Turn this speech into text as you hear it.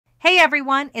Hey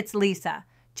everyone, it's Lisa.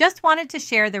 Just wanted to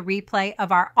share the replay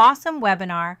of our awesome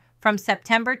webinar from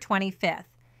September 25th.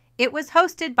 It was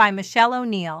hosted by Michele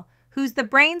O'Neil, who's the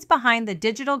brains behind the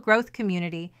Digital Growth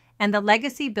Community and the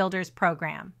Legacy Builders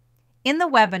program. In the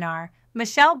webinar,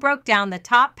 Michele broke down the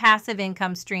top passive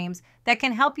income streams that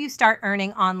can help you start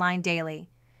earning online daily.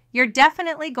 You're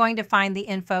definitely going to find the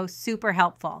info super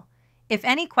helpful. If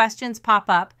any questions pop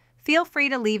up, feel free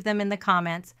to leave them in the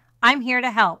comments. I'm here to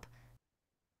help.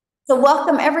 So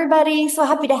welcome everybody. So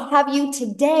happy to have you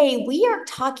today. We are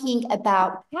talking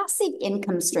about passive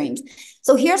income streams.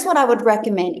 So here's what I would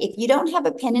recommend. If you don't have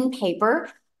a pen and paper,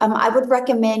 I would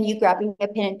recommend you grabbing a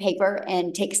pen and paper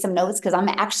and take some notes because I'm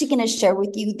actually going to share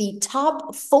with you the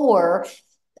top four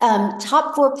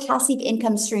passive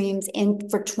income streams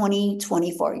for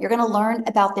 2024. You're going to learn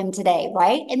about them today,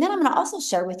 right? And then I'm going to also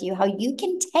share with you how you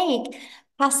can take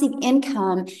passive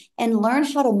income and learn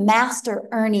how to master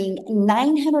earning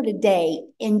 900 a day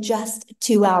in just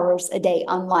 2 hours a day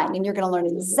online. And you're going to learn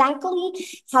exactly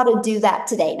how to do that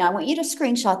today. Now, I want you to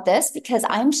screenshot this because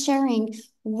I'm sharing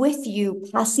with you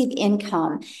passive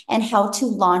income and how to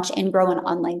launch and grow an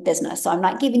online business. So I'm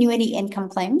not giving you any income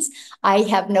claims. I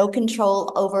have no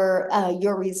control over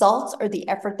your results or the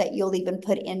effort that you'll even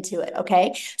put into it.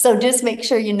 Okay. So just make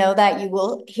sure you know that. You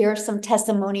will hear some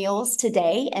testimonials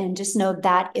today and just know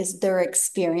that is their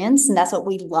experience. And that's what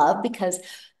we love because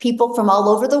people from all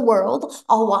over the world,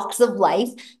 all walks of life,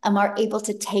 are able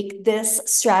to take this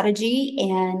strategy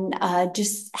and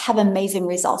just have amazing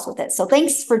results with it. So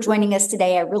thanks for joining us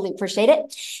today. I really appreciate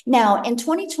it. Now, in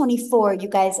 2024, you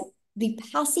guys, the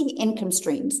passive income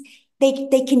streams,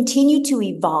 they continue to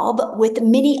evolve with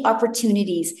many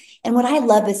opportunities. And what I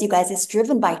love is, you guys, it's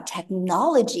driven by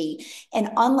technology and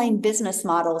online business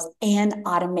models and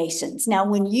automations. Now,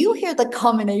 when you hear the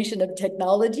combination of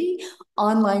technology,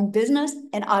 online business,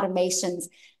 and automations,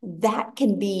 that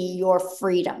can be your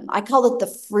freedom. I call it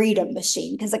the freedom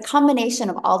machine because a combination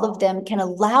of all of them can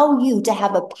allow you to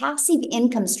have a passive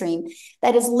income stream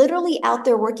that is literally out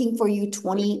there working for you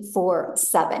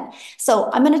 24/7.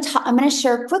 So I'm going to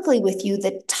share quickly with you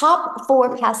the top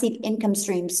four passive income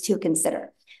streams to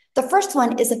consider. The first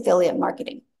one is affiliate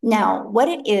marketing. Now, what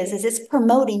it is it's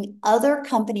promoting other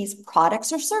companies'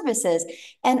 products or services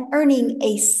and earning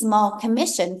a small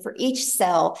commission for each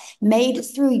sale made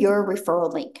through your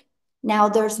referral link. Now,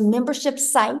 there's membership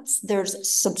sites, there's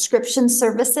subscription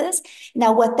services.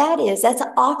 Now, what that is, that's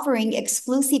offering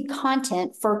exclusive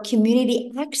content for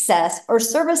community access or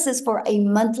services for a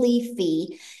monthly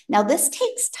fee. Now, this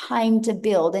takes time to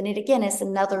build, and it again is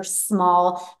another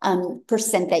small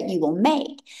percent that you will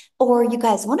make. Or you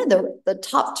guys, one of the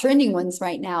top trending ones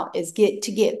right now is get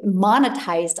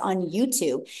monetized on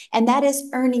YouTube. And that is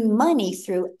earning money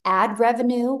through ad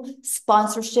revenue,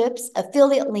 sponsorships,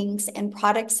 affiliate links, and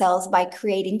product sales by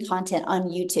creating content on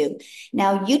YouTube.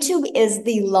 Now, YouTube is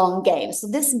the long game. So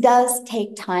this does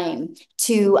take time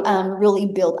to really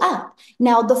build up.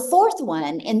 Now, the fourth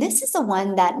one, and this is the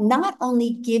one that not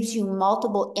only gives you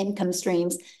multiple income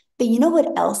streams, but you know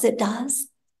what else it does?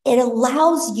 It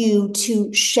allows you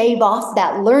to shave off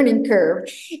that learning curve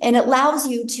and it allows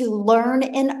you to learn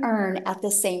and earn at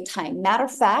the same time. Matter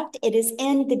of fact, it is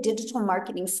in the digital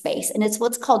marketing space and it's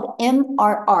what's called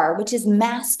MRR, which is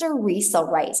master resale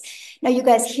rights. Now, you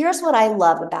guys, here's what I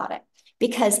love about it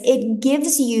because it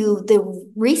gives you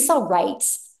the resale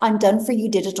rights on done for you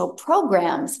digital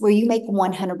programs where you make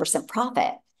 100%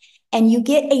 profit. And you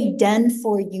get a done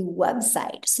for you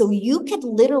website. So you could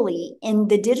literally, in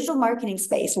the digital marketing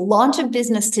space, launch a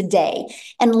business today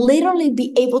and literally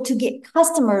be able to get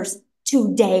customers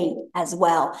today as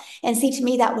well. And see, to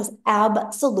me, that was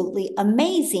absolutely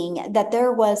amazing that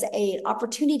there was an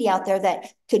opportunity out there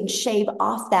that could shave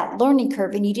off that learning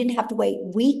curve and you didn't have to wait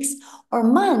weeks or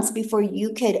months before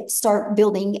you could start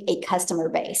building a customer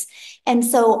base. And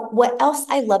so what else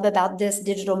I love about this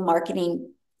digital marketing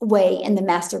way in the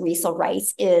master resale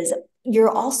rights is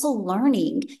you're also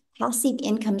learning passive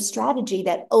income strategy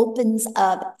that opens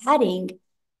up adding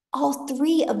all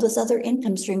three of those other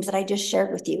income streams that I just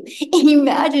shared with you.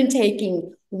 Imagine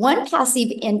taking one passive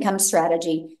income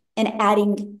strategy and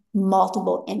adding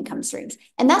multiple income streams.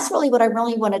 And that's really what I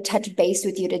really want to touch base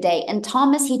with you today. And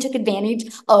Thomas, he took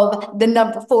advantage of the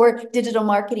number 4 digital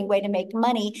marketing way to make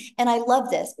money. And I love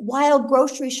this. While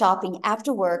grocery shopping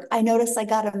after work, I noticed I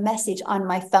got a message on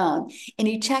my phone and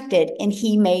he checked it and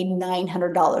he made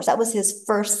 $900. That was his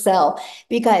first sell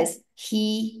because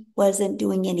he wasn't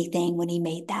doing anything when he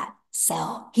made that.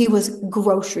 sell. He was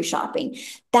grocery shopping.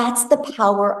 That's the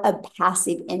power of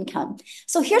passive income.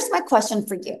 So here's my question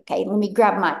for you. Okay, let me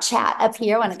grab my chat up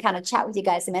here. I want to kind of chat with you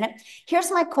guys a minute.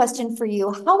 Here's my question for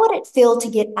you. How would it feel to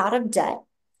get out of debt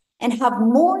and have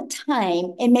more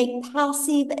time and make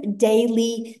passive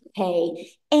daily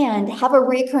pay and have a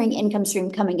recurring income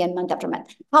stream coming in month after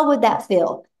month? How would that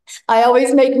feel? I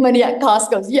always make money at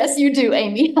Costco. Yes, you do,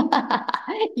 Amy.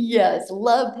 Yes,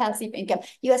 love passive income.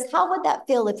 Yes, how would that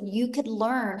feel if you could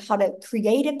learn how to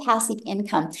create a passive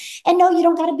income? And no, you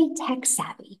don't got to be tech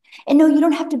savvy. And no, you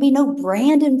don't have to be no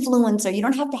brand influencer. You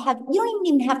don't even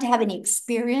have to have any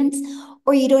experience,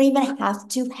 or you don't even have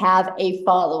to have a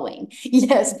following.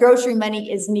 Yes, grocery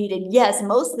money is needed. Yes,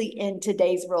 mostly in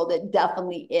today's world, it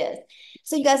definitely is.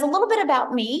 So you guys, a little bit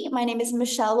about me. My name is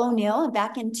Michele O'Neil. And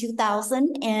back in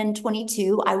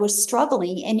 2022, I was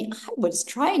struggling and I was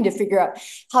trying to figure out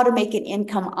how to make an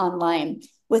income online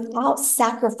without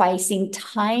sacrificing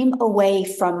time away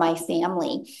from my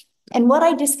family. And what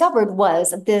I discovered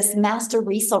was this master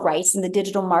resale rights in the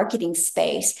digital marketing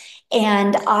space.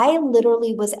 And I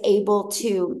literally was able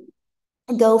to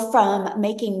go from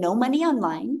making no money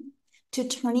online to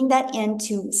turning that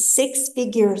into six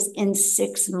figures in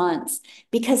 6 months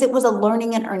because it was a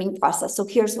learning and earning process. So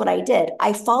here's what I did.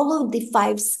 I followed the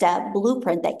 5-step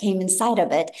blueprint that came inside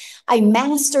of it. I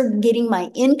mastered getting my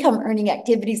income earning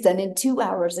activities done in 2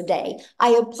 hours a day. I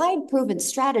applied proven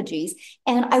strategies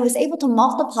and I was able to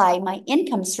multiply my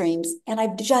income streams, and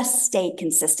I've just stayed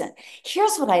consistent.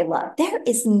 Here's what I love. There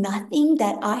is nothing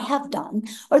that I have done,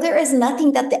 or there is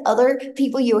nothing that the other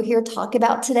people you hear talk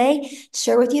about today,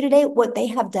 share with you today, what they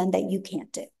have done that you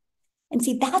can't do. And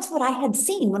see, that's what I had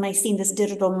seen when I seen this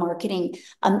digital marketing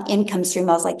income stream.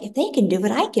 I was like, if they can do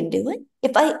it, I can do it.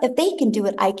 If they can do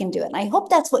it, I can do it. And I hope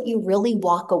that's what you really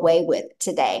walk away with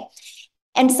today.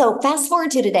 And so fast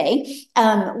forward to today,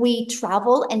 we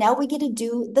travel and now we get to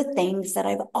do the things that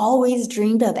I've always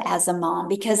dreamed of as a mom,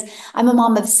 because I'm a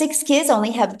mom of 6 kids,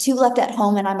 only have 2 left at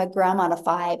home, and I'm a grandma of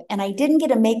 5. And I didn't get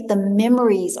to make the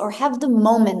memories or have the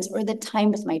moments or the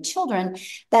time with my children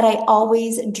that I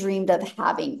always dreamed of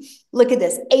having. Look at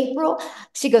this. April,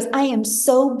 she goes, I am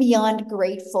so beyond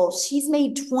grateful. She's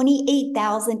made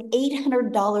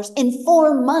 $28,800 in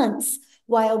 4 months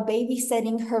while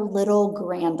babysitting her little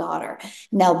granddaughter.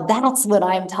 Now that's what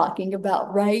I'm talking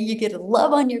about, right? You get to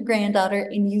love on your granddaughter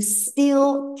and you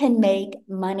still can make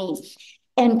money.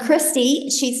 And Christy,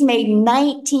 she's made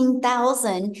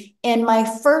 19,000 in my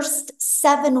first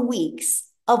 7 weeks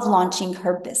of launching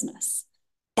her business.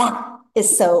 That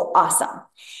is so awesome.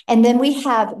 And then we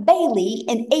have Bailey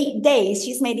in 8 days.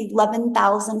 She's made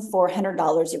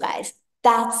 $11,400, you guys.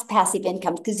 That's passive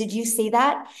income. Because did you see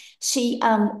that? She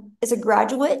is a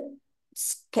graduate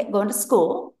going to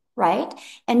school, right?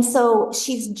 And so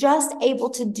she's just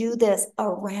able to do this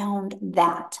around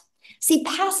that. See,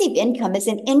 passive income is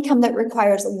an income that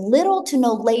requires little to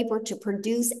no labor to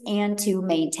produce and to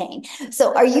maintain.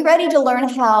 So are you ready to learn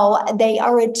how they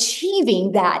are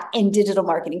achieving that in digital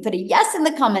marketing? Put a yes in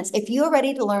the comments if you are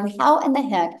ready to learn how in the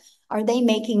heck are they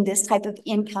making this type of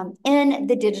income in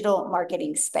the digital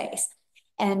marketing space.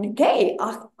 And okay,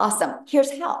 awesome.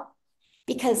 Here's how.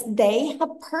 Because they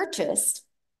have purchased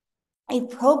a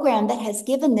program that has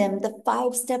given them the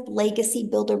 5-step legacy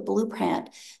builder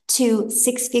blueprint to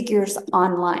 6 figures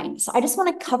online. So I just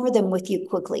want to cover them with you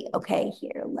quickly. Okay,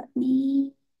 here, let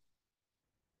me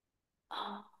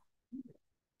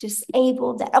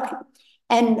disable that. Okay,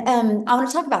 and I want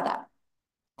to talk about that.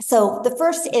 So the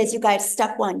first is, you guys,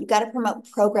 step 1, you got to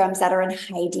promote programs that are in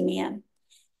high demand.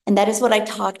 And that is what I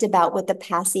talked about with the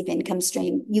passive income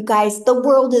stream. You guys, the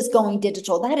world is going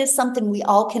digital. That is something we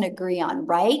all can agree on,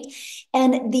 right?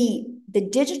 And the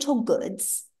digital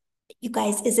goods, you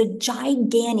guys, is a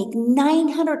gigantic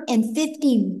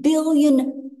 $950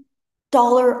 billion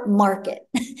market.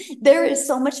 There is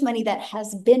so much money that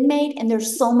has been made, and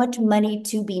there's so much money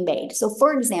to be made. So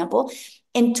for example,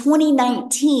 in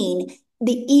 2019,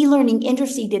 the e-learning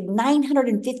industry did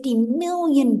 $950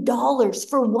 million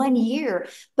for 1 year.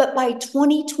 But by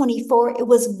 2024, it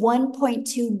was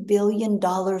 $1.2 billion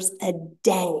a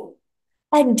day.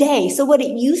 A day. So what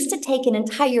it used to take an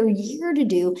entire year to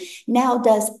do now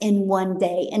does in 1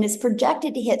 day, and is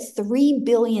projected to hit 3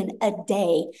 billion a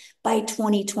day by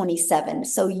 2027.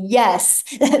 So yes,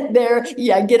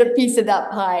 get a piece of that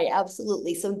pie.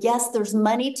 Absolutely. So yes, there's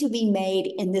money to be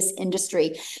made in this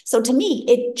industry. So to me,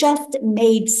 it just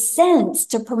made sense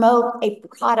to promote a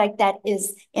product that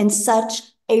is in such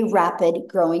a rapid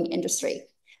growing industry.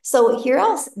 So here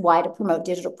else why to promote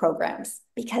digital programs,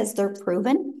 because they're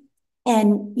proven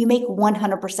and you make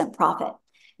 100% profit.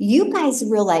 You guys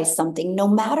realize something, no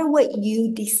matter what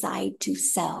you decide to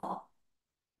sell,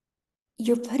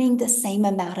 you're putting the same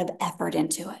amount of effort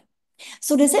into it.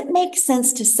 So does it make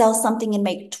sense to sell something and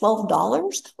make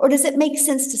 $12? Or does it make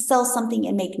sense to sell something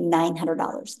and make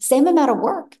 $900? Same amount of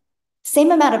work,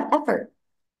 same amount of effort,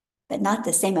 but not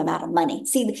the same amount of money.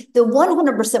 See, the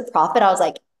 100% profit, I was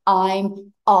like,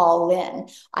 I'm all in.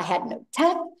 I had no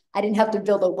tech. I didn't have to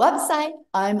build a website.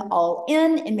 I'm all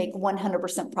in and make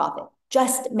 100% profit.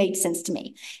 Just made sense to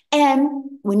me. And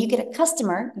when you get a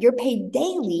customer, you're paid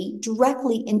daily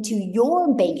directly into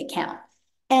your bank account.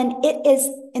 And it is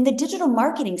in the digital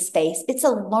marketing space, it's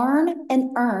a learn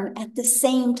and earn at the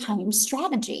same time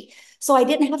strategy. So I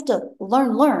didn't have to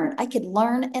learn. I could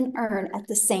learn and earn at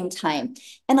the same time.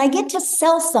 And I get to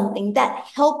sell something that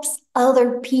helps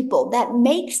other people, that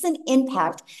makes an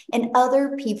impact in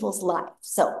other people's lives.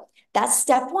 So that's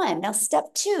step one. Now,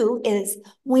 step two is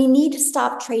we need to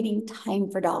stop trading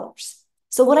time for dollars.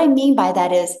 So what I mean by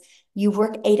that is you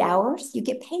work 8 hours, you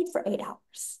get paid for 8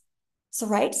 hours. So,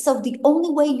 right? So the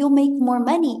only way you'll make more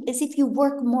money is if you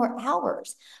work more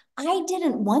hours. I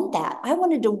didn't want that. I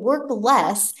wanted to work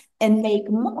less and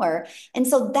make more. And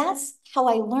so that's how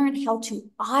I learned how to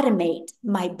automate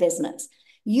my business.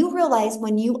 You realize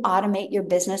when you automate your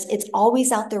business, it's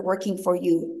always out there working for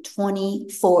you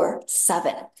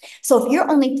 24/7. So if you're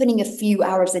only putting a few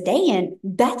hours a day in,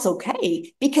 that's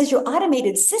okay because your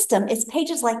automated system is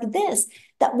pages like this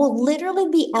that will literally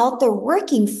be out there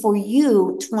working for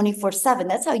you 24/7.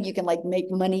 That's how you can like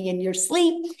make money in your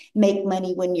sleep, make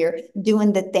money when you're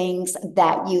doing the things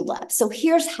that you love. So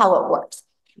here's how it works.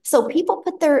 So people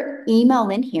put their email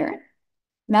in here.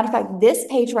 Matter of fact, this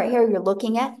page right here you're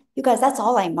looking at, you guys, that's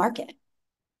all I market.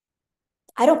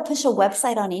 I don't push a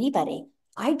website on anybody.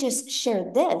 I just share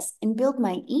this and build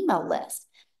my email list.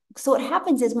 So what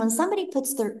happens is when somebody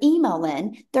puts their email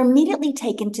in, they're immediately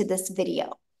taken to this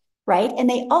video, right? And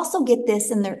they also get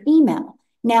this in their email.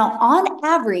 Now, on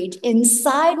average,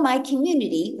 inside my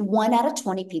community, 1 out of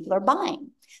 20 people are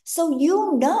buying. So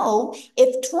you know,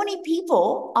 if 20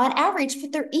 people on average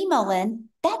put their email in,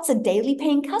 that's a daily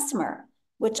paying customer,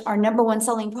 which our number one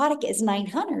selling product is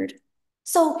 900.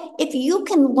 So if you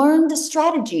can learn the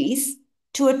strategies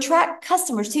to attract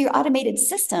customers to your automated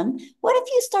system, what if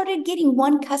you started getting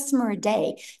one customer a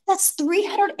day? That's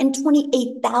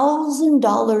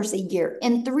 $328,000 a year.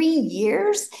 In 3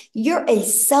 years, you're a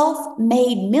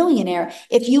self-made millionaire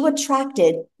if you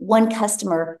attracted one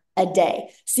customer a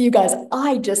day. So you guys,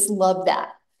 I just love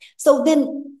that. So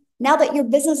then now that your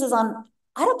business is on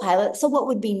autopilot, so what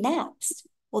would be next?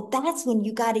 Well, that's when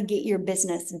you got to get your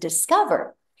business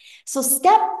discovered. So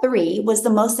step 3 was the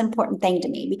most important thing to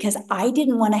me because I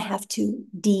didn't want to have to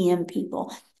DM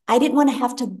people. I didn't want to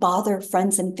have to bother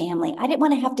friends and family. I didn't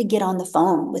want to have to get on the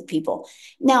phone with people.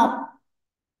 Now,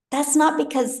 that's not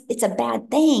because it's a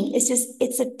bad thing. It's just,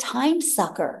 it's a time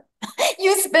sucker.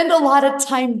 You spend a lot of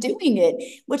time doing it,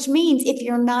 which means if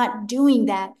you're not doing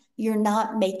that, you're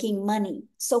not making money.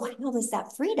 So how is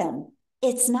that freedom?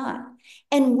 It's not.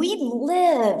 And we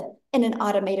live in an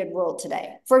automated world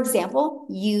today. For example,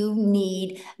 you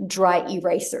need dry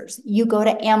erasers. You go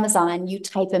to Amazon, you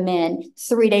type them in,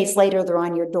 3 days later, they're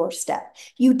on your doorstep.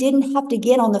 You didn't have to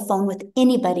get on the phone with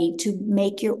anybody to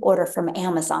make your order from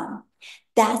Amazon.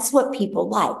 That's what people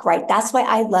like, right? That's why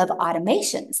I love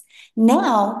automations.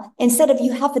 Now, instead of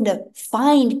you having to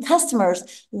find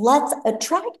customers, let's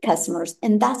attract customers.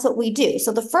 And that's what we do.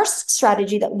 So the first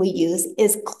strategy that we use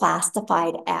is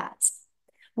classified ads.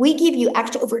 We give you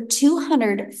actually over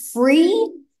 200 free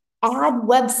ad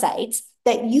websites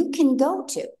that you can go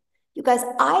to. You guys,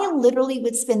 I literally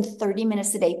would spend 30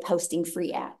 minutes a day posting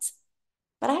free ads.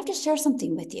 But I have to share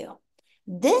something with you.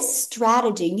 This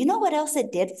strategy, you know what else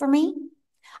it did for me?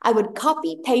 I would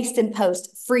copy, paste, and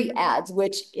post free ads,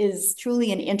 which is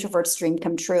truly an introvert's dream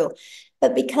come true.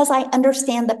 But because I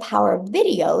understand the power of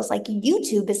videos, like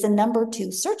YouTube is the number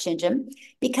 2 search engine,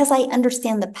 because I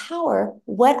understand the power,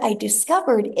 what I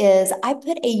discovered is I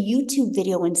put a YouTube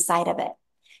video inside of it.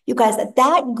 You guys,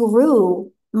 that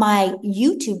grew my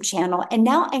YouTube channel, and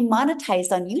now I'm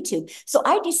monetized on YouTube. So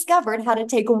I discovered how to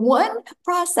take one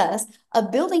process of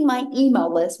building my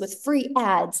email list with free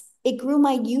ads. It grew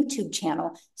my YouTube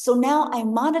channel. So now I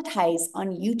monetize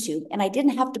on YouTube, and I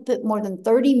didn't have to put more than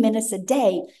 30 minutes a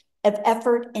day of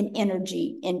effort and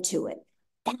energy into it.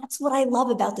 That's what I love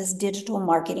about this digital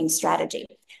marketing strategy.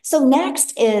 So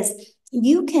next is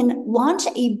you can launch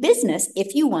a business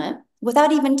if you want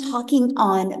without even talking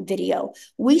on video.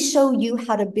 We show you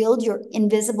how to build your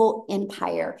invisible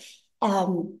empire.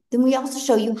 Then we also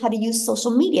show you how to use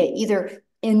social media, either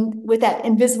with that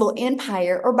invisible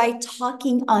empire, or by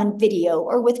talking on video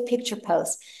or with picture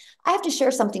posts. I have to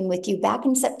share something with you. Back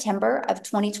in September of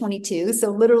 2022,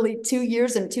 so literally 2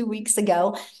 years and 2 weeks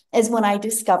ago, is when I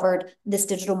discovered this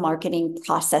digital marketing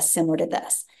process similar to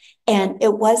this. And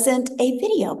it wasn't a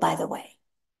video, by the way.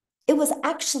 It was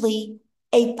actually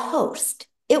a post.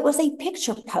 It was a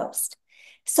picture post.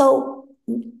 So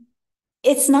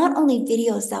it's not only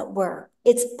videos that work,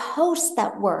 it's posts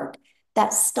that work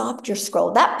that stopped your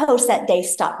scroll. That post that day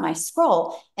stopped my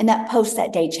scroll, and that post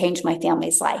that day changed my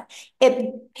family's life.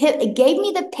 It gave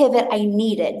me the pivot I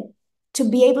needed to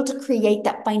be able to create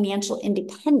that financial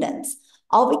independence,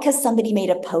 all because somebody made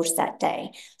a post that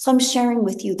day. So I'm sharing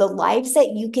with you the lives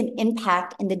that you can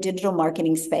impact in the digital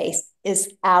marketing space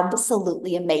is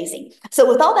absolutely amazing. So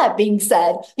with all that being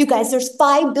said, you guys, there's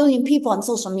 5 billion people on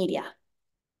social media.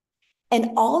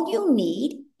 And all you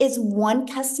need is one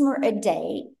customer a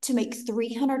day to make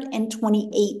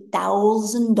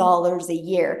 $328,000 a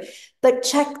year. But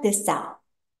check this out.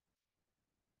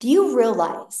 Do you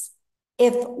realize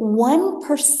if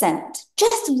 1%,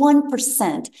 just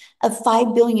 1% of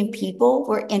 5 billion people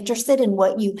were interested in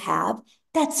what you have,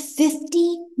 that's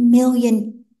 50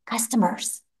 million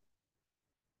customers.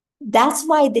 That's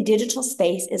why the digital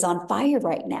space is on fire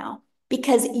right now,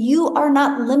 because you are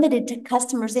not limited to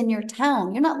customers in your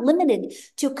town. You're not limited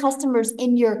to customers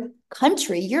in your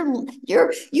country. You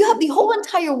have the whole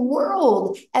entire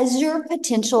world as your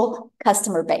potential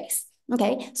customer base.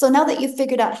 Okay. So now that you've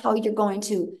figured out how you're going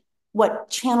to, what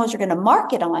channels you're going to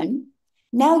market on,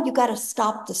 now you got to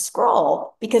stop the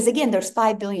scroll, because again, there's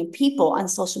 5 billion people on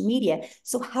social media.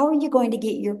 So how are you going to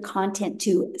get your content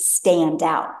to stand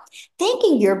out?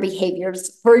 Thinking your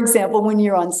behaviors, for example, when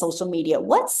you're on social media,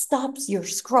 what stops your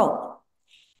scroll?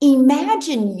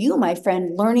 Imagine you, my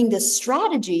friend, learning the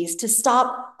strategies to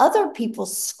stop other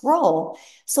people's scroll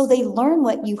so they learn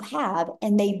what you have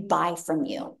and they buy from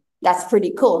you. That's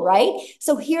pretty cool, right?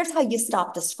 So here's how you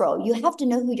stop the scroll. You have to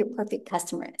know who your perfect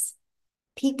customer is.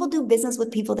 People do business with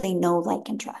people they know, like,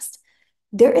 and trust.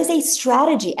 There is a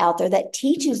strategy out there that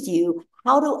teaches you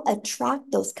how to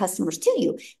attract those customers to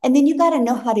you. And then you got to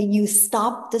know how to use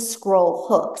stop the scroll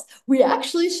hooks. We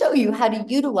actually show you how to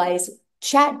utilize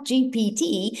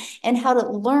ChatGPT and how to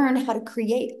learn how to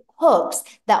create hooks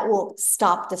that will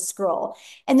stop the scroll.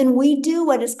 And then we do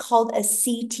what is called a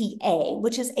CTA,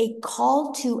 which is a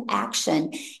call to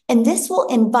action. And this will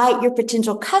invite your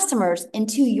potential customers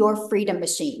into your freedom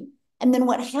machine. And then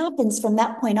what happens from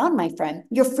that point on, my friend,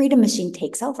 your freedom machine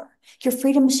takes over. Your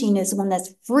freedom machine is one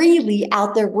that's freely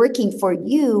out there working for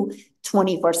you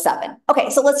 24/7. Okay,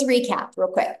 so let's recap real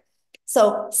quick.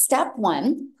 So step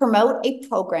 1, promote a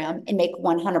program and make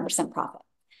 100% profit.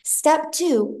 Step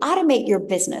 2, automate your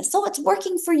business so it's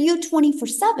working for you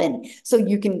 24/7, so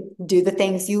you can do the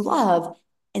things you love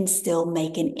and still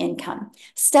make an income.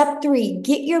 Step 3,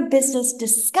 get your business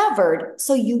discovered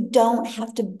so you don't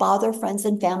have to bother friends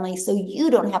and family, so you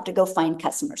don't have to go find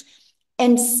customers.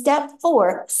 And step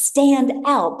 4, stand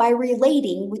out by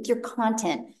relating with your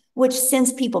content, which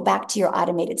sends people back to your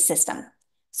automated system.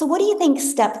 So what do you think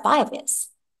step 5 is?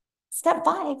 Step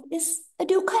 5 is a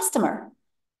new customer,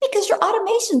 because your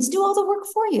automations do all the work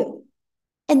for you.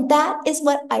 And that is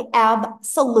what I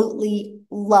absolutely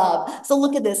love. So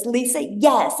look at this, Lisa.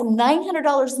 Yes,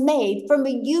 $900 made from a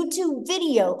YouTube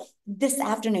video this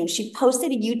afternoon. She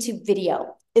posted a YouTube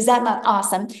video. Is that not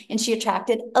awesome? And she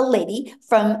attracted a lady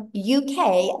from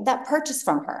UK that purchased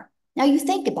from her. Now you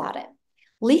think about it.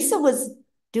 Lisa was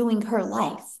doing her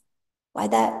life while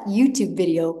that YouTube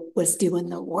video was doing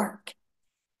the work.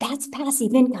 That's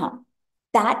passive income.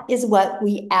 That is what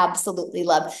we absolutely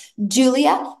love.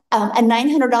 Julia, a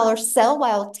 $900 sell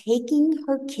while taking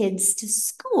her kids to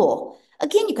school.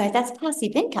 Again, you guys, that's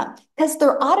passive income because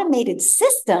their automated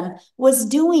system was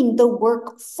doing the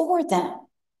work for them.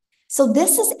 So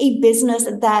this is a business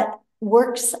that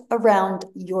works around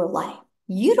your life.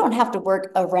 You don't have to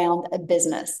work around a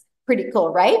business. Pretty cool,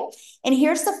 right? And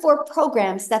here's the 4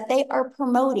 programs that they are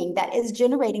promoting that is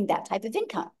generating that type of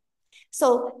income.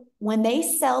 So when they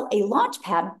sell a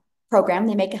Launchpad program,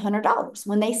 they make $100.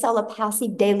 When they sell a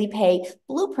passive daily pay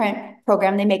blueprint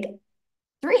program, they make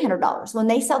 $300. When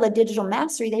they sell the digital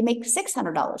mastery, they make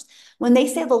 $600. When they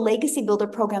sell the legacy builder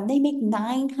program, they make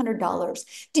 $900.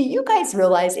 Do you guys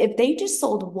realize if they just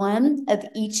sold one of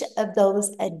each of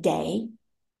those a day,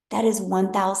 that is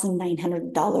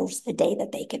 $1,900 a day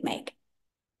that they could make?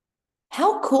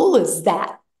 How cool is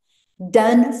that?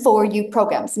 Done for you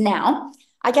programs. Now,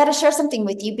 I got to share something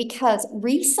with you because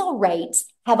resale rates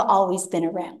have always been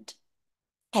around.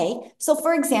 Okay, so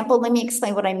for example, let me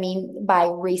explain what I mean by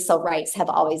resale rates have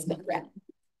always been around.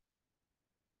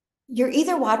 You're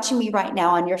either watching me right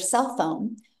now on your cell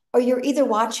phone, or you're either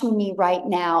watching me right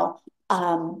now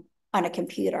on a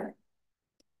computer.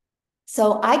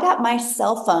 So I got my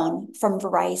cell phone from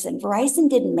Verizon. Verizon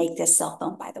didn't make this cell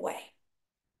phone, by the way.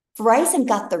 Verizon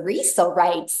got the resale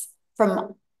rights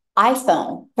from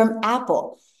iPhone, from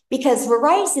Apple, because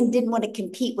Verizon didn't want to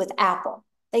compete with Apple.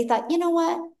 They thought, you know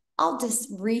what? I'll just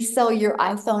resell your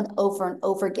iPhone over and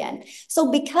over again.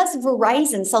 So because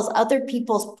Verizon sells other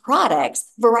people's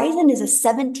products, Verizon is a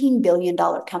 $17 billion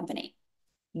company.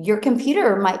 Your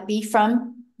computer might be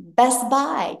from Best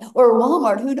Buy or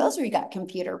Walmart. Who knows where you got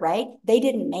computer, right? They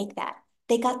didn't make that.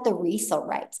 They got the resale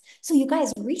rights. So you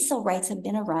guys, resale rights have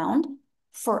been around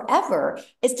forever.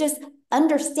 It's just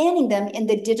understanding them in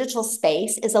the digital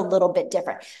space is a little bit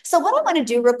different. So what I want to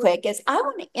do real quick is I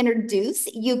want to introduce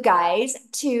you guys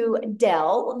to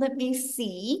Dell. Let me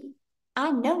see.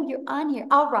 I know you're on here.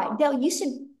 All right, Dell, you should,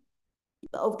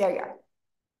 oh, there you are.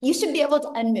 You should be able to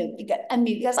unmute. You got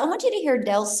unmute. You guys, I want you to hear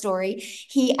Dell's story.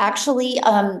 He actually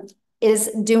is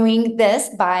doing this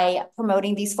by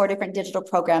promoting these 4 different digital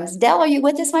programs. Dell, are you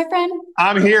with us, my friend?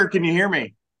 I'm here. Can you hear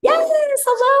me? Yes.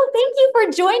 Hello. Thank you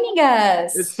for joining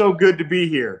It's us. so good to be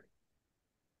here.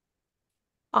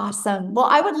 Awesome. Well,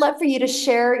 I would love for you to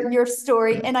share your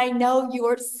story. And I know you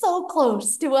are so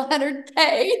close to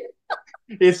 100K.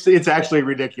 It's actually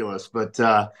ridiculous, but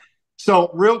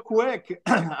so real quick,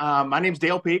 my name's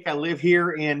Dale Peak. I live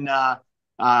here in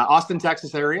Austin,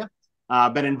 Texas area.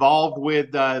 Been involved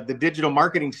with the digital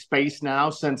marketing space now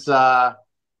since May.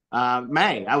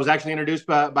 I was actually introduced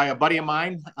by a buddy of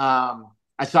mine.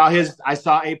 I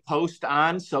saw a post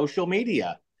on social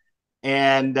media,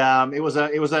 and it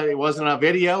wasn't a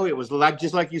video. It was like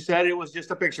just like you said, it was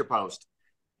just a picture post.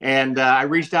 And I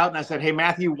reached out and I said, "Hey,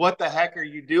 Matthew, what the heck are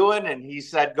you doing?" And he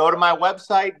said, "Go to my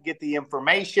website, get the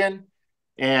information."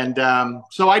 And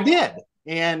so I did.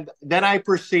 And then I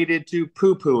proceeded to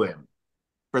poo poo him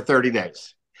for 30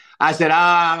 days. I said,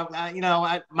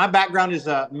 my background is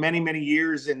many, many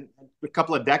years and a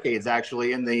couple of decades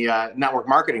actually in the network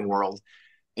marketing world.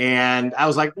 And I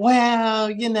was like,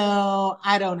 well,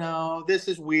 I don't know. This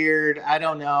is weird. I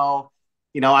don't know.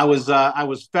 I was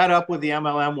fed up with the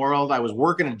MLM world. I was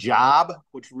working a job,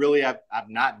 which really I've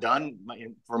not done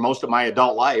for most of my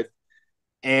adult life.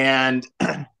 And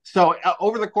so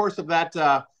over the course of that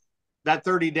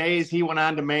 30 days, he went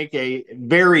on to make a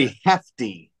very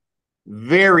hefty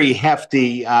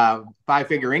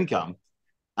 5-figure income.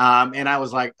 And I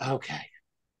was like, okay.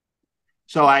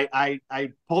 So I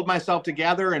pulled myself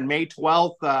together, and May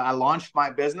 12th, I launched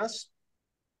my business.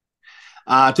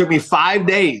 It took me 5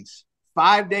 days.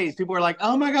 5 days. People were like,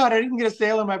 "Oh my God, I didn't get a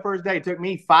sale on my first day." It took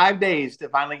me 5 days to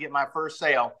finally get my first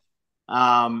sale.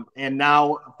 And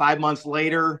now 5 months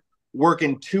later,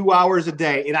 working 2 hours a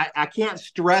day. And I can't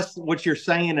stress what you're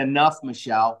saying enough,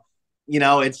 Michelle.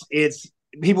 It's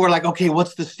people are like, "Okay,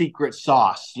 what's the secret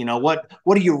sauce? What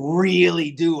are you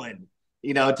really doing?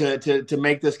 To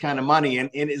make this kind of money?" And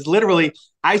it's literally,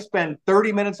 I spend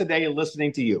 30 minutes a day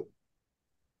listening to you.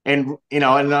 And and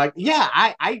they're like,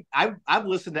 "Yeah, I've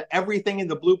listened to everything in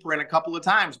the blueprint a couple of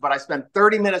times, but I spent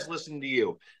 30 minutes listening to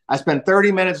you. I spent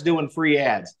 30 minutes doing free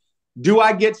ads. Do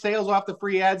I get sales off the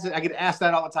free ads?" I get asked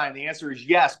that all the time. The answer is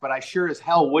yes, but I sure as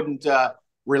hell wouldn't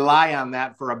rely on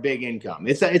that for a big income.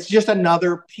 It's just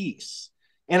another piece.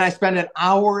 And I spend an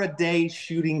hour a day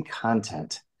shooting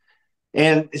content.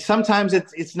 And sometimes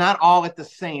it's not all at the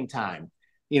same time.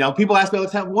 People ask me all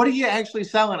the time, "What are you actually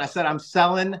selling?" I said, "I'm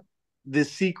selling the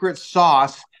secret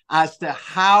sauce as to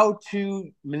how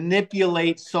to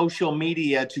manipulate social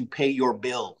media to pay your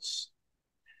bills."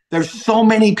 There's so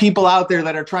many people out there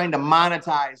that are trying to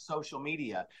monetize social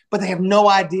media, but they have no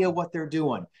idea what they're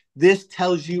doing. This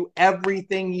tells you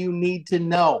everything you need to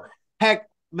know. Heck,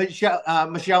 Michelle,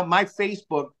 my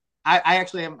Facebook, I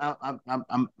actually am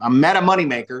a meta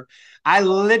moneymaker. I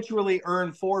literally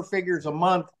earn 4 figures a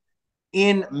month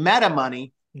in meta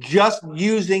money just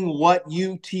using what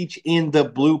you teach in the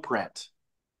blueprint.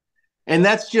 And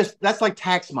that's like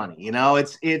tax money.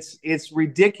 It's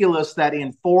ridiculous that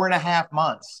in 4.5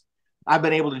 months I've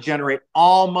been able to generate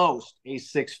almost a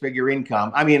 6-figure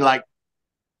income. I mean, like,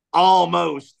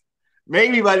 almost,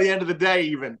 maybe by the end of the day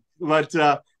even. But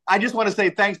I just want to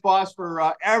say thanks, boss,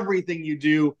 for everything you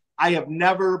do. I have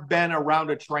never been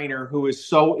around a trainer who is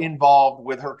so involved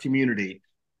with her community.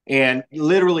 And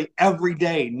literally every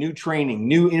day, new training,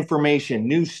 new information,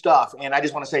 new stuff. And I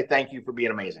just want to say thank you for being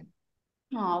amazing.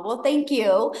 Oh, well, thank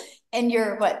you. And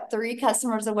you're what, 3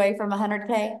 customers away from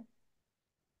 100K?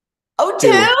 Oh,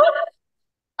 Two. two?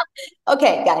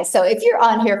 Okay, guys. So if you're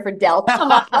on here for Dell,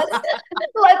 come on,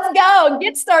 let's go.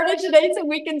 Get started today so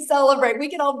we can celebrate. We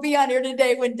can all be on here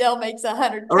today when Dell makes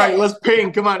 100K. All right, let's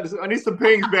ping. Come on. I need some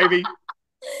pings, baby.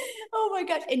 Oh my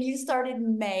gosh. And you started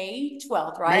May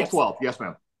 12th, right? May 12th. Yes,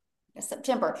 ma'am.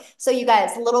 September. So you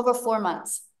guys, a little over 4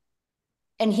 months.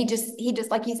 And he just,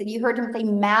 like you said, you heard him say,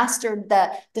 mastered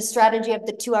the strategy of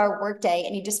the 2-hour workday,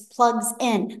 and he just plugs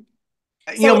in.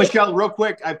 You know, Michelle, real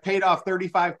quick, I've paid off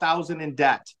 $35,000 in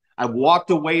debt. I've walked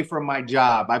away from my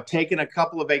job. I've taken a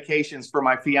couple of vacations for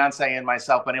my fiance and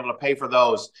myself, been able to pay for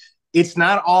those. It's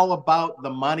not all about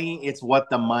the money. It's what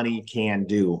the money can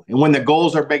do. And when the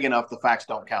goals are big enough, the facts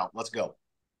don't count. Let's go.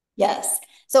 Yes.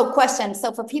 So question.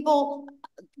 So for people,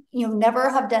 never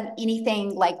have done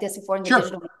anything like this before in the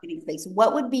digital marketing space,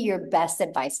 what would be your best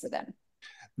advice for them?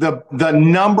 The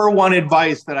number one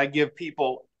advice that I give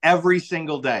people every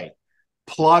single day: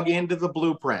 plug into the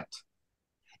blueprint.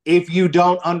 If you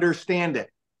don't understand it,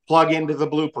 plug into the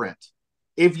blueprint.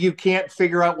 If you can't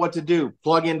figure out what to do,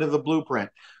 plug into the blueprint.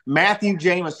 Matthew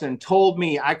Jameson told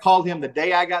me, I called him the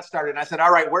day I got started, and I said,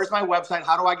 all right, where's my website?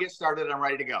 How do I get started? I'm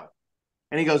ready to go.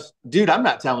 And he goes, dude, I'm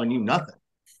not telling you nothing.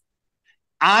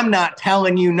 I'm not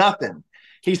telling you nothing.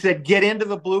 He said, get into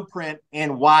the blueprint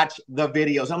and watch the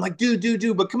videos. I'm like,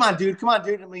 dude, but come on, dude.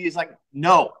 And he's like,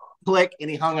 no, click. And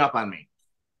he hung up on me.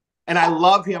 And I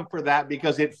love him for that,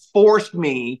 because it forced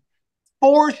me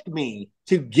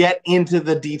to get into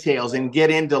the details and get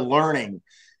into learning.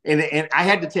 And I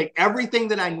had to take everything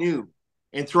that I knew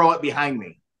and throw it behind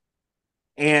me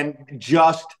and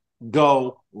just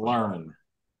go learn.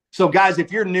 So guys,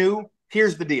 if you're new,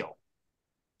 here's the deal.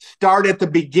 Start at the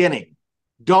beginning.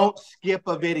 Don't skip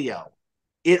a video.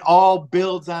 It all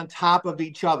builds on top of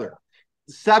each other.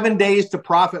 7 days to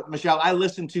profit, Michelle, I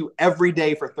listened to every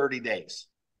day for 30 days.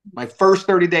 My first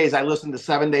 30 days, I listened to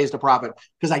 7 days to profit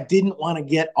because I didn't want to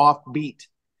get off beat.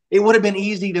 It would have been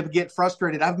easy to get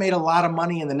frustrated. I've made a lot of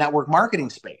money in the network marketing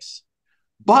space,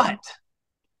 but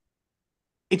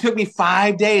it took me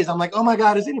 5 days. I'm like, oh my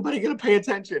God, is anybody going to pay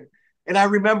attention? And I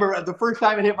remember the first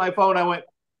time it hit my phone, I went,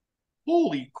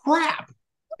 holy crap.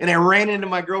 And I ran into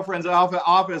my girlfriend's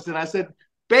office and I said,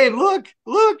 babe, look,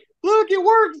 it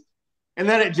works. And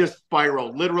then it just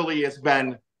spiraled. Literally, it's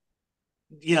been,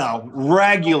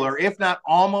 regular, if not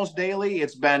almost daily.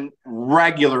 It's been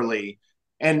regularly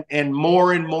and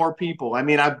more people. I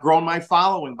mean, I've grown my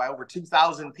following by over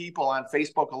 2,000 people on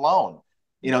Facebook alone,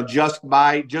 just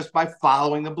by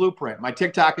following the blueprint. My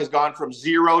TikTok has gone from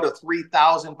 0 to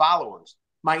 3,000 followers.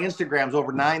 My Instagram's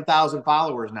over 9,000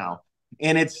 followers now.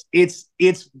 And it's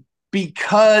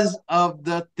because of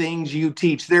the things you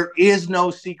teach. There is no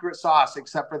secret sauce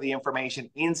except for the information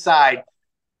inside.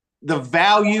 The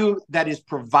value that is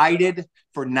provided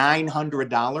for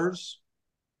 $900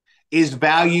 is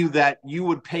value that you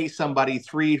would pay somebody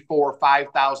 $3,000,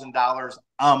 $4,000, $5,000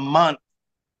 a month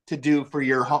to do for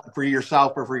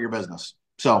yourself or for your business.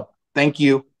 So thank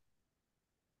you.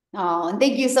 Oh, and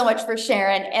thank you so much for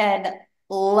sharing. And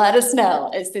let us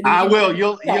know as soon as I will.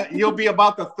 You'll be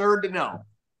about the third to know.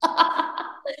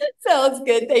 Sounds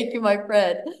good. Thank you, my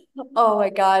friend. Oh my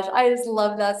gosh, I just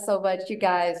love that so much, you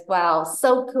guys. Wow,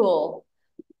 so cool.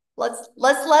 Let's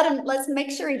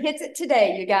make sure he hits it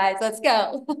today, you guys. Let's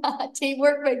go.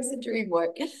 Teamwork makes the dream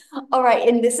work. All right,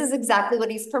 and this is exactly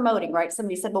what he's promoting, right?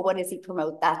 Somebody said, well, what does he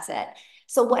promote? That's it.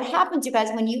 So what happens, you guys,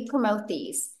 when you promote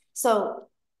these? So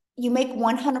you make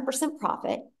 100%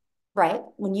 profit, right?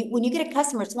 When you get a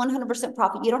customer, it's 100%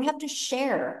 profit. You don't have to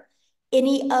share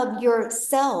any of your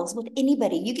sales with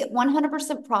anybody. You get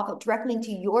 100% profit directly into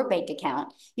your bank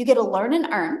account. You get to learn and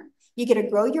earn. You get to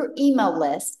grow your email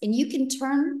list, and you can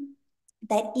turn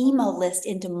that email list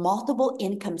into multiple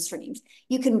income streams.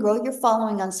 You can grow your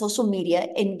following on social media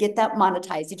and get that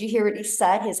monetized. Did you hear what he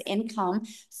said? His income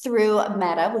through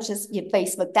Meta, which is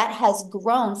Facebook, that has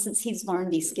grown since he's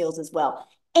learned these skills as well.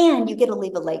 And you get to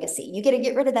leave a legacy. You get to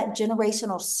get rid of that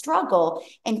generational struggle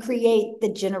and create the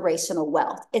generational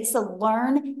wealth. It's a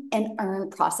learn and earn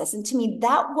process. And to me,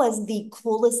 that was the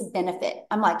coolest benefit.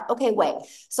 I'm like, okay, wait.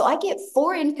 So I get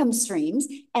 4 income streams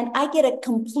and I get a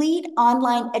complete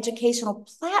online educational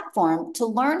platform to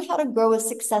learn how to grow a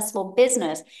successful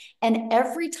business. And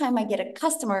every time I get a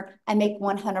customer, I make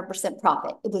 100%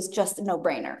 profit. It was just a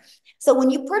no-brainer. So when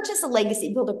you purchase a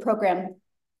legacy builder program,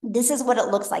 This is what it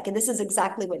looks like. And this is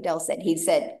exactly what Dale said. He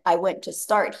said, I went to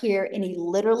start here, and he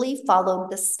literally followed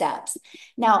the steps.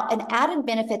 Now, an added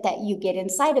benefit that you get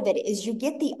inside of it is you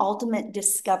get the ultimate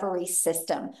discovery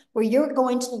system where you're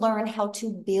going to learn how to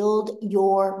build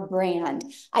your brand.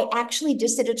 I actually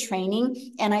just did a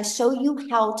training and I show you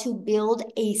how to build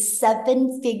a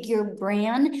 7-figure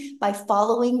brand by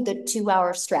following the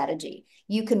 2-hour strategy.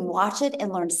 You can watch it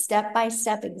and learn step by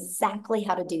step exactly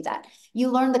how to do that. You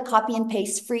learn the copy and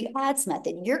paste free ads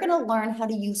method. You're going to learn how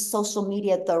to use social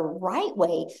media the right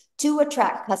way to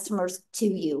attract customers to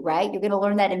you, right? You're going to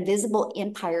learn that invisible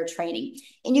empire training.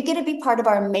 And you get to be part of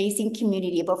our amazing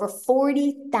community of over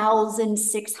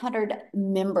 40,600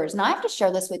 members. Now, I have to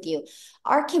share this with you.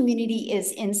 Our community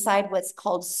is inside what's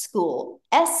called School,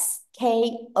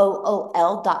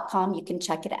 SKOOL.com. You can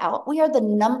check it out. We are the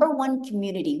 #1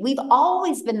 community. We've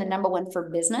always been the #1 for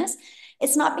business.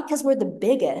 It's not because we're the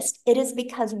biggest. It is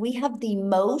because we have the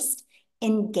most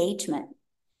engagement.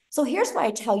 So here's why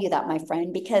I tell you that, my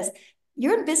friend, because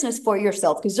you're in business for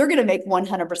yourself because you're going to make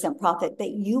 100% profit,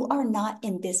 but you are not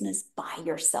in business by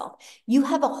yourself. You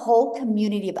have a whole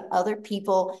community of other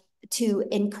people to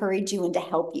encourage you and to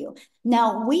help you.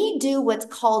 Now, we do what's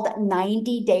called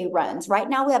 90-day runs. Right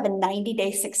now, we have a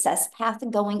 90-day success path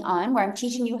going on where I'm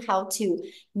teaching you how to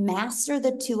master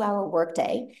the 2-hour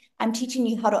workday. I'm teaching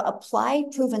you how to apply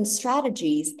proven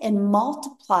strategies and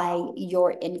multiply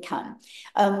your income.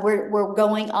 We're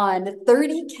going on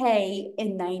 30K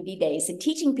in 90 days and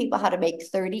teaching people how to make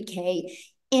 30K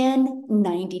in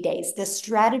 90 days, the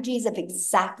strategies of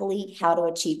exactly how to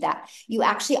achieve that. You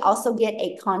actually also get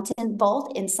a content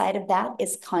vault. Inside of that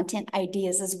is content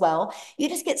ideas as well. You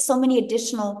just get so many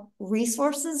additional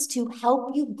resources to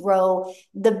help you grow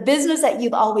the business that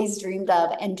you've always dreamed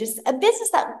of and just a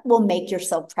business that will make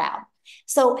yourself proud.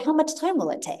 So how much time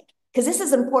will it take? Because this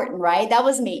is important, right? That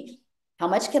was me. How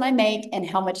much can I make and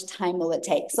how much time will it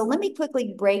take? So let me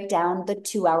quickly break down the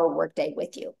 2-hour workday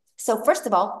with you. So first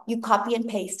of all, you copy and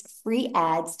paste free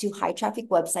ads to high traffic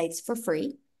websites for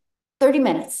free. 30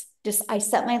 minutes. I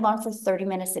set my alarm for 30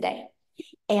 minutes a day.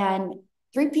 And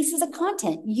 3 pieces of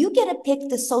content. You get to pick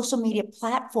the social media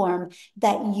platform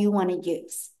that you want to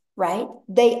use, right?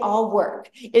 They all work.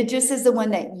 It just is the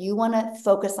one that you want to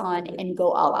focus on and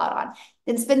go all out on.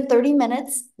 Then spend 30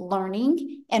 minutes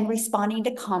learning and responding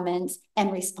to comments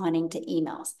and responding to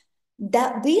emails.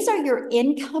 These are your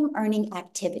income earning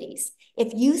activities.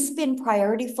 If you spend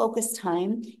priority focused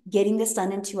time getting this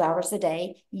done in 2 hours a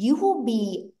day, you will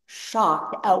be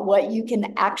shocked at what you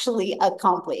can actually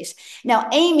accomplish. Now,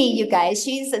 Amy, you guys,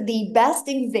 she's the best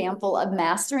example of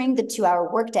mastering the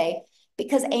 2-hour workday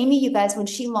because Amy, you guys, when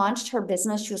she launched her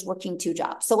business, she was working 2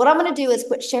 jobs. So what I'm going to do is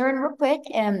quit sharing real quick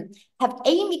and have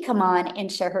Amy come on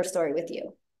and share her story with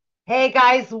you. Hey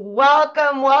guys,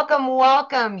 welcome, welcome,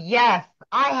 welcome. Yes,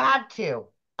 I had to.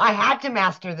 I had to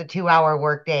master the 2-hour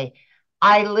workday.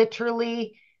 I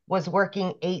literally was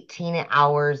working 18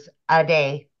 hours a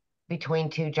day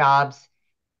between 2 jobs,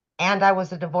 and I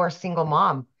was a divorced single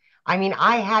mom. I mean,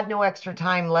 I had no extra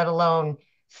time, let alone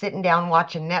sitting down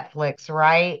watching Netflix,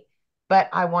 right? But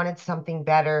I wanted something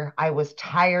better. I was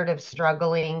tired of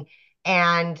struggling,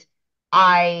 and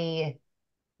I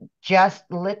just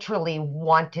literally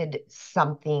wanted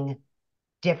something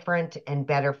different and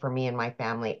better for me and my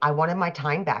family. I wanted my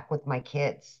time back with my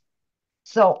kids.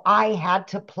 So I had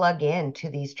to plug into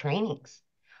these trainings.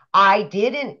 I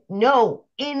didn't know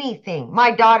anything. My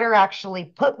daughter actually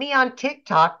put me on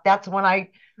TikTok. That's when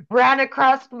I ran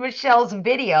across Michelle's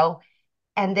video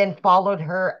and then followed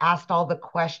her, asked all the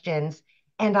questions.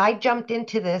 And I jumped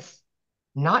into this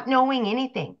not knowing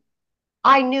anything.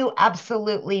 I knew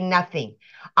absolutely nothing.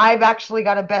 I've actually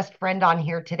got a best friend on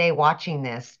here today watching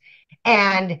this,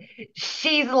 and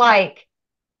she's like,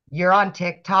 "You're on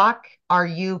TikTok? Are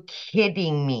you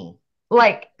kidding me?"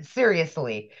 Like,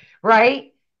 seriously,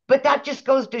 right? But that just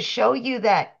goes to show you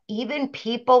that even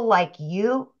people like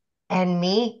you and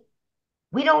me,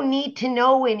 we don't need to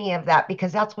know any of that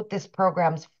because that's what this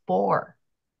program's for.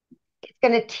 It's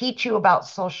going to teach you about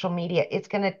social media. It's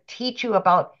going to teach you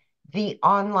about the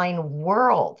online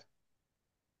world.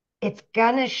 It's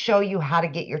going to show you how to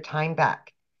get your time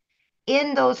back.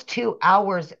 In those 2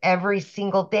 hours every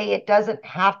single day, it doesn't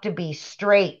have to be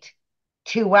straight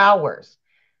 2 hours.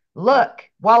 Look,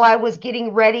 while I was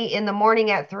getting ready in the morning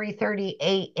at 3:30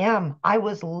 a.m., I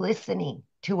was listening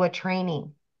to a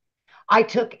training. I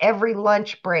took every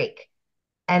lunch break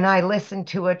and I listened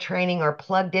to a training or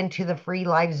plugged into the free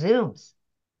live Zooms.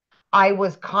 I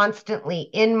was constantly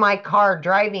in my car,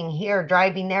 driving here,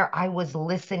 driving there. I was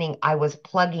listening, I was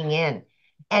plugging in.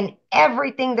 And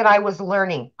everything that I was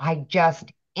learning, I just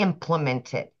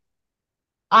implemented.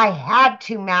 I had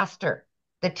to master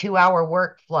the 2 hour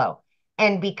workflow.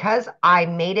 And because I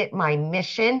made it my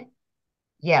mission,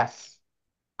 yes,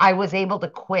 I was able to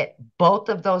quit both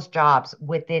of those jobs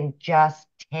within just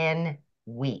 10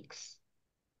 weeks.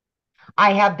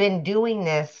 I have been doing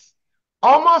this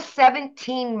almost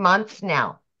 17 months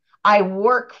now. I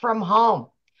work from home.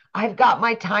 I've got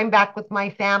my time back with my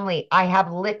family. I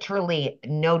have literally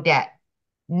no debt,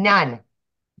 none.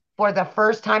 For the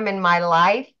first time in my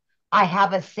life, I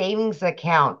have a savings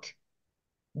account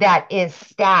that is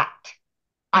stacked.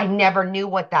 I never knew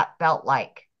what that felt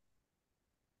like.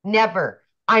 Never.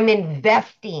 I'm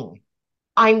investing.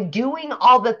 I'm doing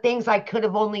all the things I could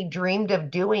have only dreamed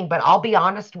of doing, but I'll be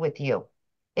honest with you.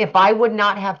 If I would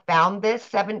not have found this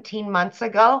 17 months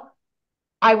ago,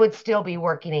 I would still be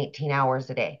working 18 hours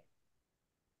a day.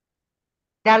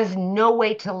 That is no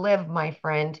way to live, my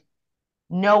friend.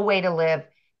 No way to live.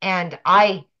 And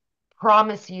I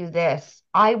promise you this,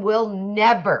 I will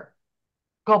never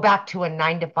go back to a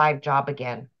 9 to 5 job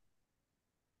again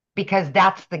because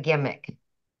that's the gimmick.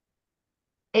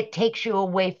 It takes you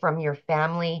away from your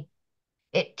family.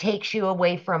 It takes you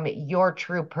away from your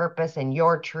true purpose and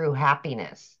your true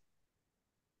happiness.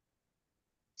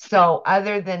 So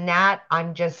other than that,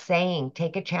 I'm just saying,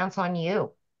 take a chance on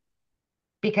you.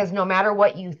 Because no matter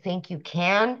what you think you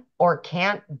can or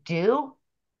can't do,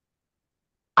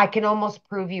 I can almost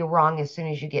prove you wrong as soon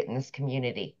as you get in this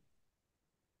community.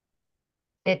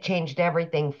 It changed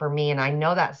everything for me. And I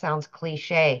know that sounds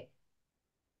cliche,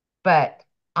 but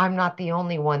I'm not the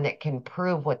only one that can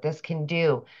prove what this can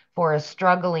do for a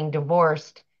struggling,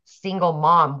 divorced, single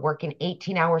mom working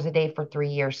 18 hours a day for 3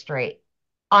 years straight.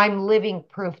 I'm living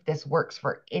proof this works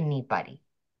for anybody.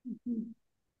 Mhm.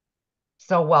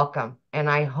 So welcome. And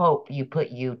I hope you put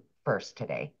you first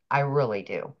today. I really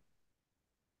do.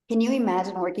 Can you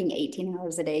imagine working 18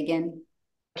 hours a day again?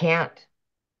 Can't.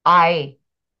 I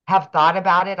have thought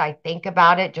about it. I think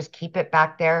about it. Just keep it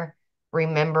back there,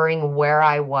 remembering where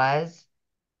I was.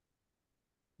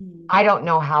 I don't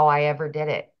know how I ever did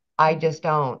it. I just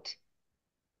don't.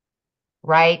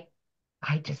 Right?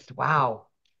 Wow.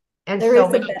 And There so is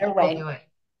a many better people way. do it.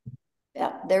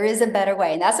 Yeah, there is a better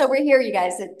way. And that's why we're here, you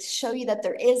guys, to show you that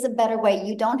there is a better way.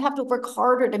 You don't have to work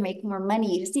harder to make more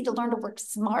money. You just need to learn to work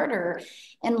smarter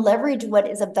and leverage what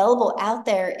is available out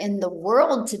there in the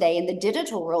world today, in the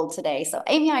digital world today. So,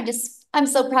 Amy, I'm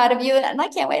so proud of you. And I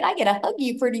can't wait. I get to hug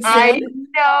you pretty I soon.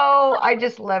 know. I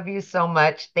just love you so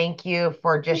much. Thank you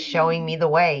for just showing me the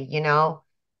way, you know.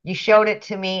 You showed it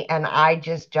to me and I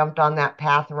just jumped on that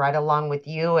path right along with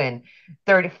you and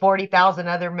 30, 40,000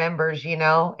 other members, you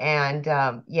know. And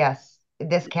yes,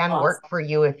 this can Awesome. work for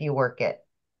you if you work it.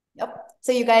 Yep.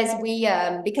 So you guys, we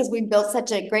because we built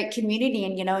such a great community,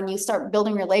 and and you start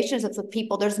building relationships with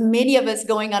people. There's many of us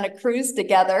going on a cruise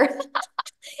together.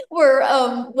 We're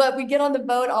what we get on the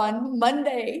boat on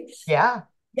Monday. Yeah.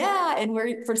 Yeah, and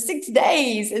we're for 6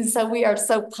 days. And so we are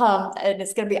so pumped, and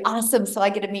it's going to be awesome. So I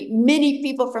get to meet many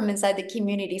people from inside the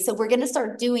community. So we're going to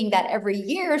start doing that every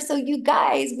year. So you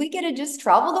guys, we get to just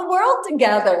travel the world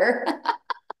together.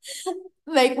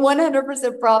 Make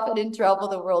 100% profit and travel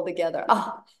the world together.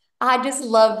 Oh, I just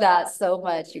love that so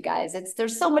much, you guys.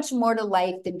 There's so much more to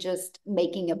life than just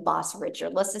making a boss richer.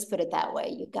 Let's just put it that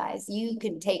way, you guys. You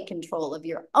can take control of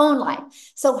your own life.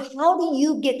 So how do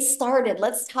you get started?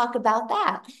 Let's talk about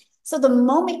that. So the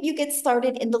moment you get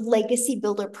started in the Legacy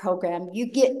Builder program, you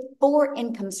get 4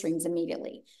 income streams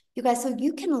immediately. You guys, so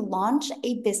you can launch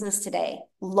a business today,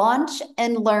 launch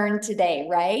and learn today,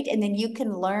 right? And then you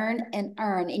can learn and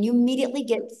earn, and you immediately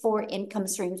get 4 income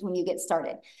streams when you get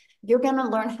started. You're going to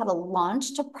learn how to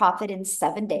launch to profit in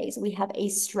 7 days. We have a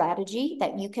strategy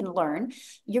that you can learn.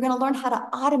 You're going to learn how to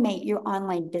automate your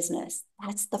online business.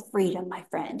 That's the freedom, my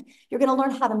friend. You're going to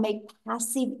learn how to make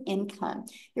passive income.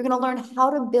 You're going to learn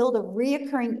how to build a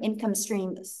reoccurring income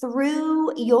stream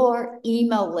through your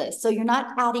email list. So you're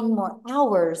not adding more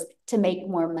hours to make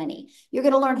more money. You're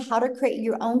going to learn how to create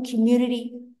your own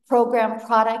community program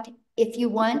product if you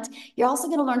want. You're also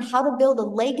going to learn how to build a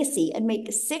legacy and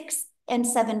make 6 and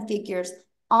 7 figures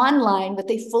online with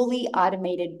a fully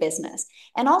automated business.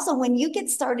 And also, when you get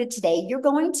started today, you're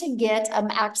going to get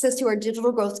access to our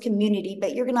digital growth community,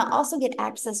 but you're going to also get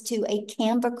access to a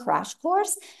Canva crash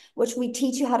course, which we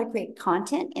teach you how to create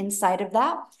content inside of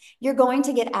that. You're going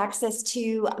to get access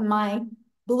to my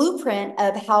blueprint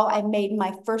of how I made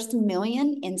my first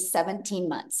million in 17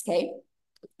 months. Okay.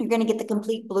 You're going to get the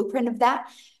complete blueprint of that.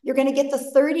 You're going to get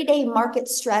the 30-day market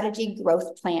strategy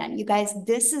growth plan. You guys,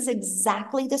 this is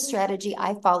exactly the strategy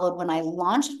I followed when I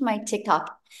launched my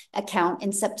TikTok account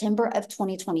in September of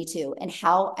 2022 and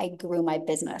how I grew my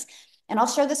business. And I'll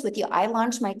share this with you. I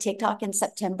launched my TikTok in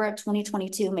September of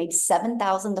 2022, made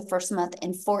 7,000 the first month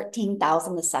and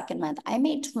 14,000 the second month. I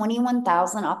made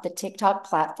 21,000 off the TikTok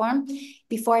platform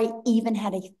before I even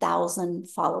had 1,000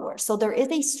 followers. So there is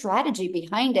a strategy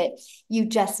behind it. You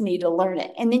just need to learn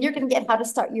it. And then you're going to get how to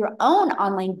start your own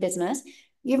online business.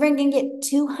 You're going to get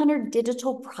 200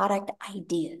 digital product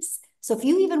ideas. So if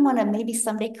you even want to maybe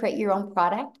someday create your own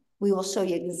product, we will show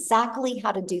you exactly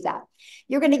how to do that.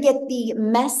 You're going to get the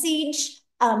message,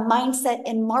 mindset,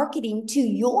 and marketing to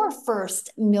your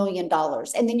first $1 million.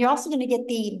 And then you're also going to get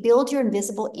the Build Your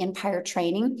Invisible Empire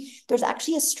training. There's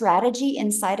actually a strategy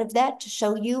inside of that to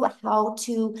show you how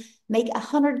to make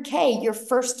 100K your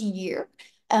first year.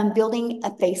 Building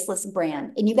a faceless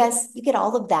brand. And you guys, you get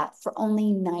all of that for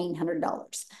only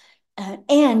 $900.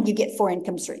 And you get 4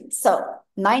 income streams. So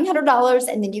 $900,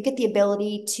 and then you get the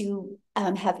ability to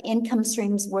have income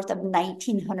streams worth of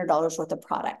 $1,900 worth of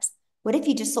products. What if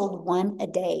you just sold one a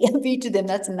day of each of them?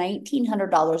 That's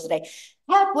 $1,900 a day.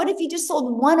 Heck, what if you just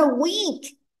sold one a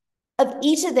week of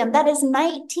each of them? That is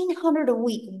 $1,900 a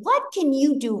week. What can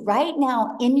you do right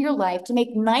now in your life to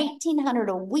make $1,900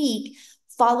 a week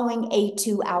following a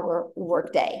 2-hour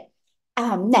workday?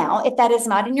 Now, if that is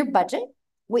not in your budget,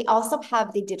 we also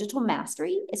have the digital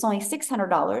mastery. It's only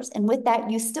 $600. And with that,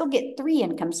 you still get 3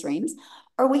 income streams.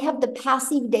 Or we have the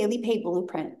passive daily pay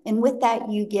blueprint. And with that,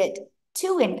 you get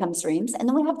 2 income streams. And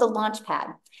then we have the launch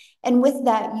pad. And with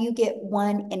that, you get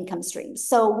 1 income stream.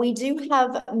 So we do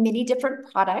have many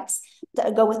different products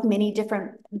that go with many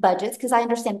different budgets, because I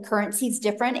understand currency is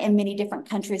different in many different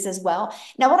countries as well.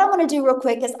 Now, what I want to do real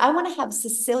quick is I want to have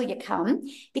Cecilia come,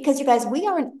 because you guys, we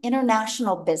are an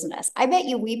international business. I bet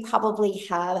you we probably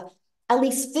have at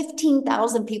least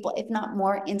 15,000 people, if not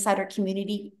more, inside our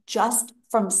community just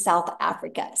from South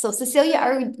Africa. So Cecilia,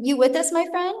 are you with us, my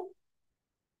friend?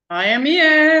 I am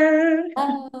here.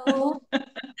 Hello.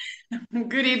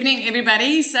 Good evening,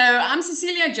 everybody. So I'm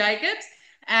Cecilia Jacobs,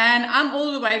 and I'm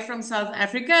all the way from South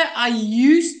Africa. I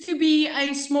used to be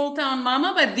a small town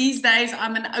mama, but these days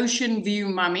I'm an ocean view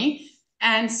mummy.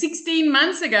 And 16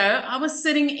 months ago, I was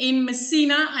sitting in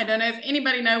Messina. I don't know if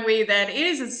anybody know where that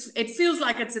is. It feels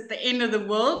like it's at the end of the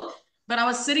world. But I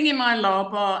was sitting in my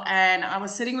lapa, and I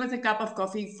was sitting with a cup of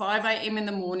coffee, 5 a.m. in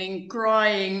the morning,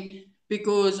 crying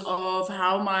because of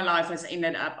how my life has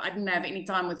ended up. I didn't have any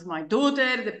time with my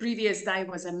daughter. The previous day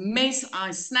was a mess.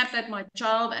 I snapped at my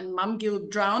child, and mum guilt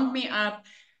drowned me up.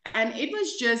 And it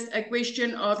was just a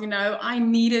question of, I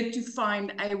needed to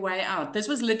find a way out. This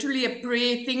was literally a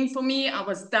prayer thing for me. I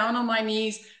was down on my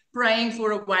knees praying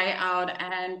for a way out.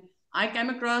 And I came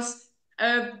across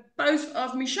a post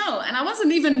of Michele, and I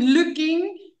wasn't even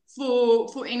looking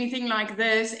for anything like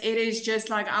this. It is just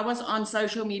like I was on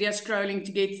social media scrolling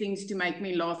to get things to make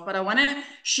me laugh. But I want to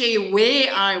share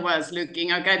where I was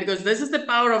looking, okay? Because this is the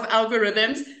power of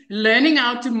algorithms, learning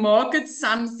how to market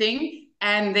something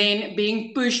and then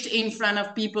being pushed in front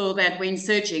of people that went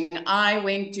searching. I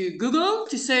went to Google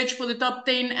to search for the top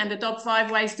 10 and the top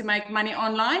 5 ways to make money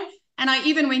online. And I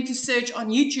even went to search on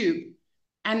YouTube.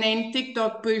 And then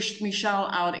TikTok pushed Michele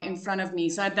out in front of me.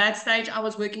 So at that stage, I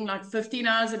was working like 15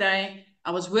 hours a day.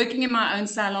 I was working in my own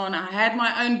salon. I had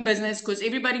my own business, because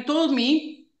everybody told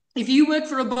me, if you work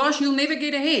for a boss, you'll never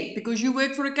get ahead because you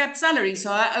work for a capped salary.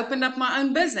 So I opened up my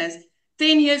own business.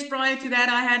 10 years prior to that,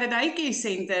 I had a daycare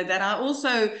center that I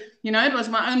also, it was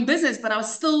my own business, but I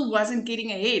still wasn't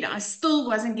getting ahead. I still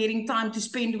wasn't getting time to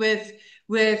spend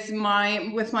with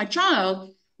my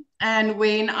child. And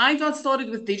when I got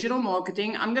started with digital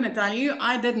marketing, I'm going to tell you,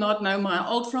 I did not know my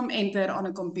alt from enter on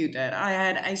a computer. I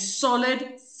had a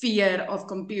solid fear of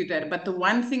computer. But the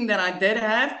one thing that I did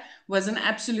have was an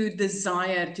absolute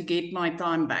desire to get my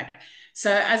time back.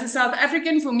 So as a South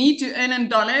African, for me to earn in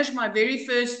dollars, my very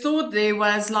first thought there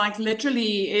was like,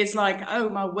 literally is like, oh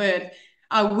my word,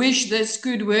 I wish this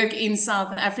could work in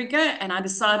South Africa. And I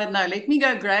decided, no, let me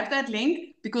go grab that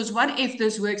link, because what if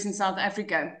this works in South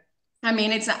Africa? I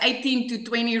mean, it's an 18 to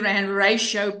 20 Rand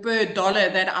ratio per dollar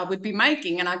that I would be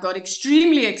making. And I got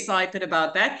extremely excited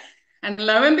about that. And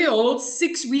lo and behold,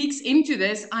 6 weeks into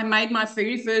this, I made my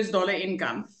very first dollar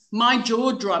income. My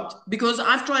jaw dropped, because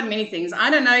I've tried many things.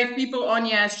 I don't know if people on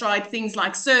here have tried things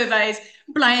like surveys,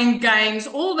 playing games,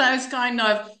 all those kind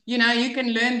of, you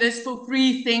can learn this for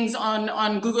free things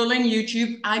on Google and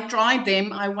YouTube. I tried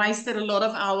them. I wasted a lot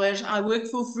of hours. I worked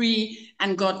for free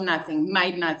and got nothing,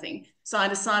 made nothing. So I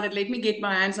decided, let me get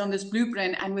my hands on this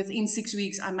blueprint. And within 6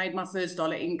 weeks, I made my first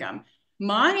dollar income.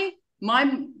 My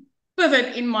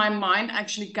pivot in my mind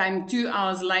actually came 2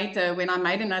 hours later, when I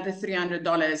made another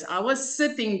 $300. I was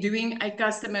sitting doing a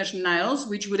customer's nails,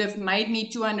 which would have made me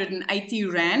 280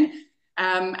 Rand.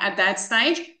 at that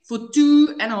stage for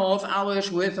 2.5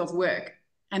 hours worth of work.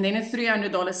 And then a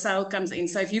 $300 sale comes in.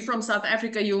 So if you're from South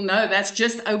Africa, you'll know that's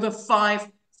just over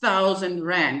 5,000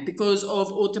 Rand. Because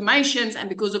of automations and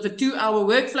because of a 2-hour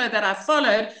workflow that I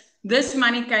followed, this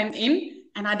money came in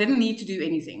and I didn't need to do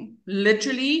anything.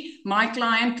 Literally, my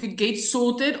client could get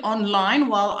sorted online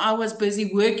while I was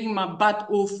busy working my butt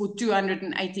off for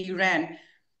 280 Rand.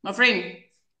 My friend,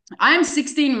 I am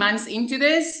 16 months into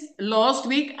this. Last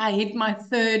week, I hit my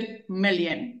 3rd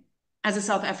million as a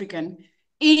South African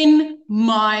in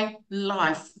my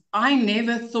life. I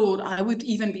never thought I would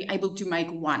even be able to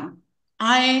make one.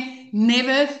 I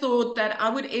never thought that I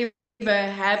would ever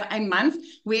have a month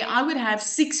where I would have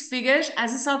 6 figures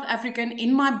as a South African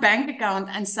in my bank account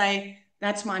and say,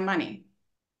 that's my money.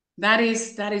 That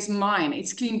is mine.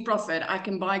 It's clean profit. I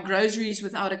can buy groceries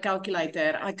without a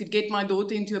calculator. I could get my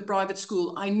daughter into a private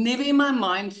school. I never in my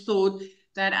mind thought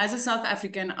that as a South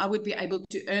African, I would be able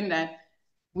to earn that.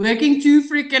 Working 2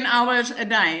 freaking hours a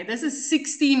day. This is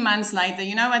 16 months later.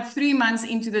 You know, at 3 months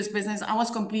into this business, I was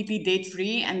completely debt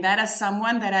free. And that is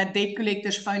someone that had debt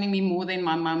collectors phoning me more than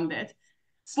my mom did.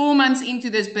 4 months into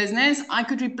this business, I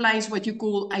could replace what you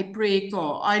call a prayer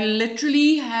car. I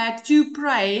literally had to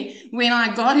pray when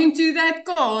I got into that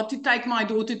car to take my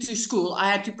daughter to school. I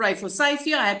had to pray for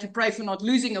safety. I had to pray for not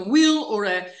losing a wheel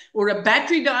or a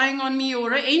battery dying on me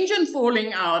or an engine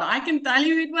falling out. I can tell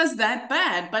you it was that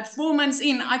bad. But 4 months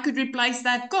in, I could replace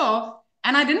that car.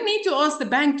 And I didn't need to ask the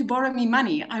bank to borrow me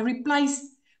money. I replaced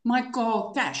my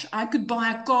car cash. I could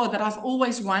buy a car that I've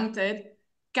always wanted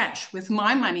cash with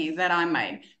my money that I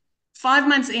made. 5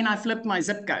 months in, I flipped my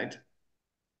zip code.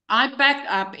 I packed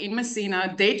up in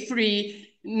Messina, debt-free,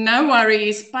 no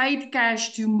worries, paid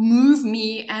cash to move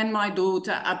me and my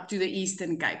daughter up to the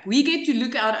Eastern Cape. We get to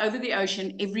look out over the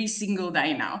ocean every single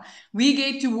day now. We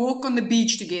get to walk on the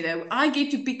beach together. I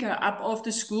get to pick her up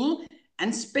after school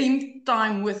and spend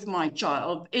time with my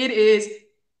child. It is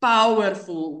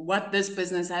powerful what this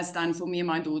business has done for me and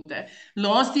my daughter.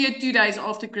 Last year, 2 days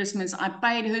after Christmas, I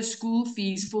paid her school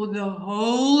fees for the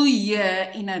whole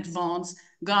year in advance.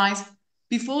 Guys,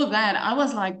 before that, I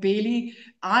was like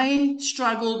I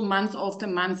struggled month after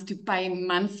month to pay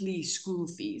monthly school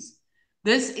fees.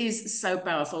 This is so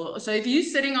powerful. So if you're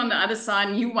sitting on the other side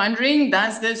and you're wondering,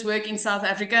 does this work in South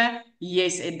Africa?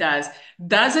 Yes, it does.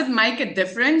 Does it make a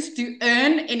difference to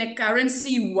earn in a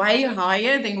currency way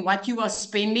higher than what you are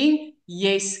spending?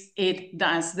 Yes, it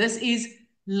does. This is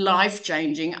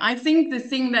life-changing. I think the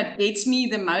thing that gets me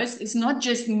the most is not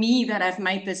just me that have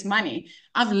made this money.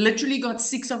 I've literally got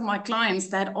 6 of my clients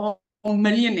that are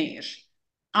millionaires.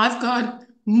 I've got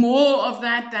more of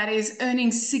that is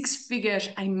earning 6 figures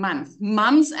a month.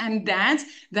 Mums and dads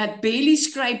that barely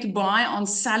scraped by on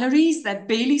salaries, that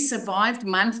barely survived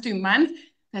month to month,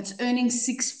 that's earning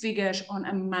 6 figures on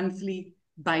a monthly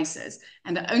basis.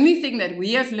 And the only thing that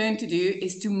we have learned to do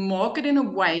is to market in a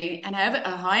way and have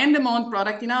a high and demand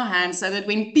product in our hands so that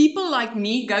when people like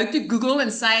me go to Google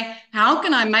and say, how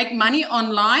can I make money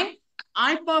online?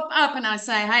 I pop up and I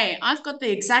say, hey, I've got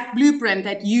the exact blueprint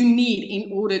that you need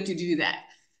in order to do that.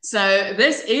 So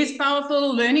this is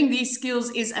powerful. Learning these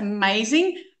skills is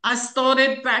amazing. I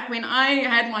started back when I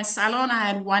had my salon. I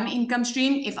had one income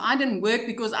stream. If I didn't work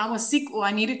because I was sick or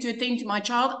I needed to attend to my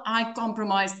child, I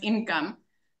compromised income.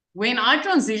 When I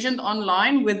transitioned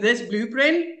online with this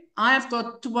blueprint, I have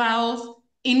got 12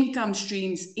 income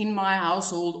streams in my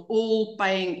household, all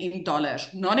paying in dollars,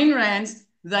 not in rands.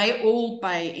 They all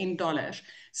pay in dollars.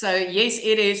 So yes,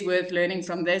 it is worth learning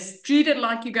from this. Treat it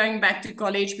like you're going back to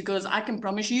college, because I can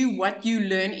promise you what you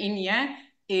learn in here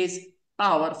is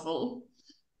powerful.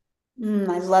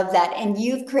 I love that. And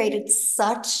you've created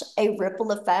such a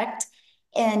ripple effect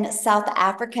in South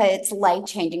Africa. It's life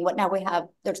changing. What now we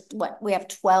have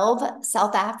 12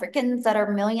 South Africans that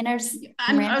are millionaires.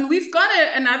 And we've got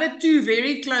another 2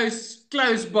 very close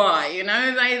by, you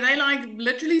know, they like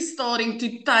literally starting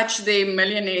to touch their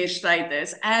millionaire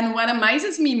status. And what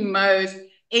amazes me most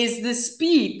is the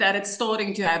speed that it's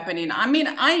starting to happen in. I mean,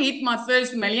 I hit my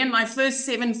first million, my first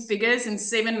 7 figures in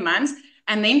 7 months.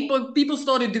 And then people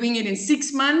started doing it in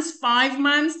 6 months, 5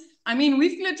 months. I mean,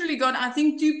 we've literally got, I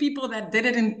think, 2 people that did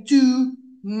it in 2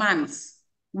 months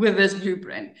with this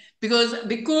blueprint, because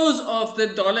of the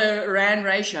dollar rand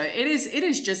ratio. It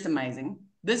is just amazing.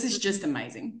 This is just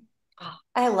amazing.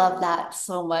 I love that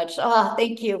so much. Oh,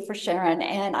 thank you for sharing.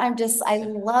 And I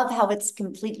love how it's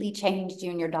completely changed you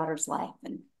and your daughter's life.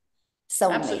 And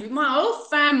so absolutely amazing. My whole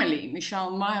family,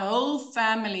 Michelle, my whole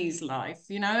family's life,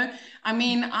 you know. I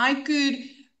mean, I've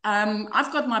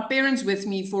got my parents with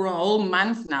me for a whole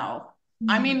month now.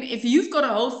 I mean, if you've got a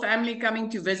whole family coming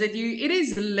to visit you, it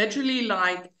is literally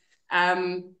like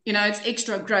It's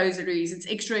extra groceries, it's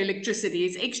extra electricity,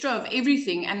 it's extra of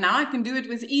everything. And now I can do it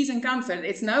with ease and comfort.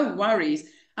 It's no worries.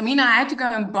 I mean, I had to go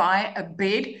and buy a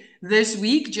bed this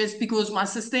week just because my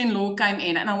sister-in-law came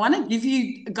in. And I want to give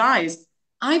you guys,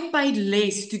 I paid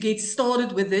less to get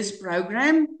started with this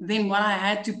program than what I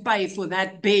had to pay for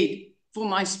that bed for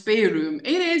my spare room.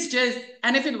 It is just,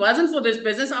 and if it wasn't for this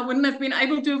business, I wouldn't have been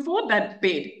able to afford that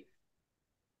bed.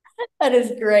 That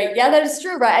is great. Yeah, that is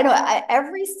true, right? I know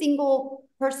every single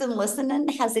person listening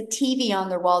has a TV on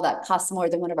their wall that costs more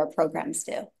than one of our programs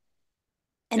do.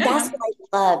 And that's what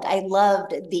I loved. I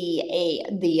loved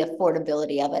the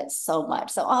affordability of it so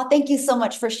much. So, thank you so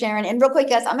much for sharing. And real quick,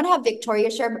 guys, I'm going to have Victoria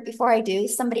share, but before I do,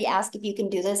 somebody asked if you can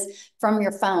do this from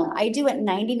your phone. I do it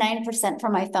 99%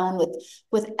 from my phone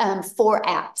with 4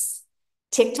 apps.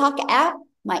 TikTok app,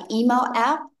 my email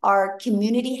app, our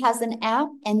community has an app,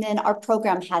 and then our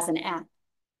program has an app.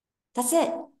 That's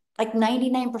it. Like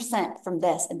 99% from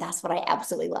this. And that's what I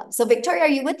absolutely love. So, Victoria, are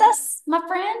you with us, my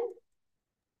friend?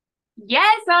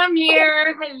 Yes, I'm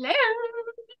here. Hello.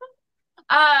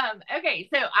 Okay,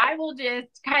 so I will just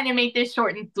kind of make this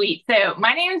short and sweet. So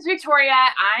my name is Victoria.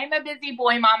 I'm a busy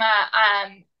boy mama.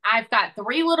 I've got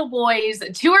 3 little boys,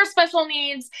 2 are special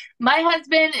needs. My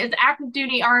husband is active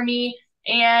duty Army,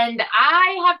 and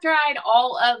I have tried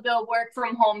all of the work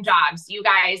from home jobs. You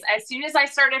guys, as soon as I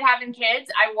started having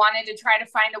kids, I wanted to try to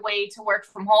find a way to work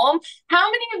from home. How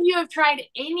many of you have tried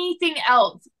anything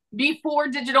else before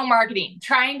digital marketing,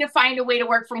 trying to find a way to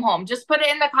work from home? Just put it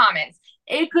in the comments.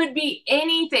 It could be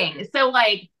anything. So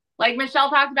like Michelle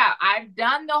talked about, I've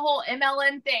done the whole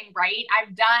MLM thing, right?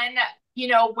 I've done,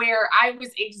 where I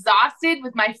was exhausted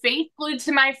with my face glued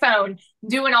to my phone,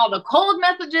 doing all the cold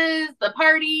messages, the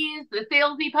parties, the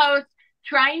salesy posts,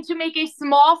 trying to make a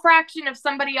small fraction of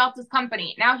somebody else's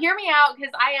company. Now hear me out,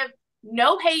 because I have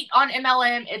no hate on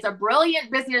MLM. It's a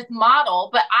brilliant business model,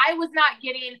 but I was not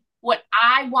getting what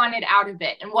I wanted out of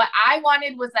it. And what I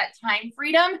wanted was that time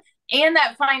freedom and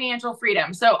that financial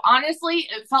freedom. So honestly,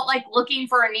 it felt like looking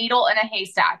for a needle in a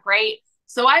haystack, right?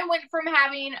 So I went from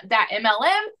having that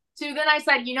MLM to then I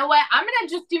said, you know what? I'm going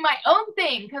to just do my own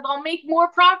thing because I'll make more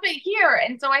profit here.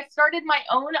 And so I started my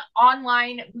own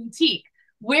online boutique.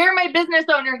 Where are my business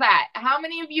owners at? How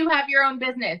many of you have your own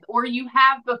business or you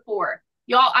have before?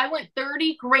 Y'all, I went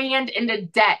 30 grand into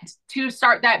debt to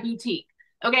start that boutique.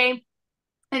 Okay.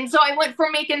 And so I went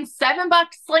from making $7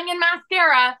 slinging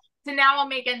mascara to now I'm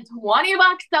making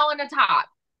 $20 selling a top.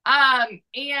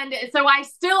 And so I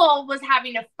still was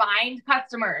having to find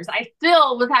customers. I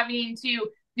still was having to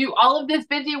do all of this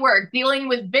busy work, dealing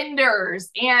with vendors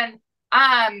and,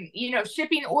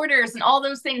 shipping orders and all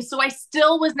those things. So I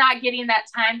still was not getting that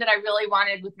time that I really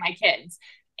wanted with my kids.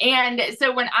 And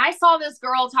so when I saw this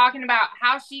girl talking about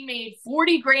how she made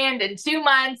 40 grand in 2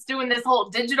 months doing this whole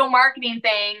digital marketing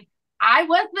thing, I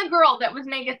was the girl that was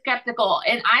mega skeptical.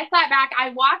 And I sat back, I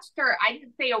watched her. I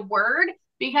didn't say a word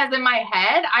because in my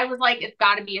head, I was like, it's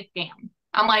got to be a scam.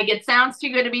 I'm like, it sounds too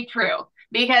good to be true.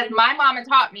 Because my mama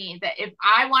taught me that if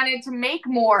I wanted to make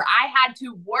more, I had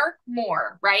to work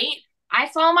more, right? I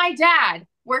saw my dad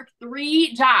work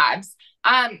 3 jobs.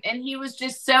 And he was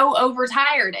just so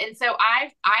overtired. And so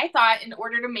I thought in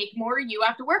order to make more, you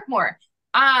have to work more.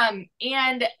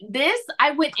 And this,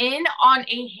 I went in on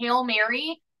a Hail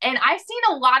Mary. And I've seen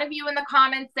a lot of you in the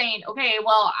comments saying, okay,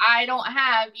 well, I don't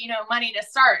have, money to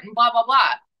start and blah, blah,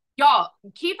 blah. Y'all,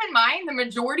 keep in mind, the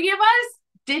majority of us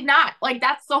did not. Like,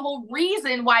 that's the whole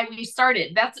reason why we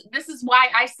started. This is why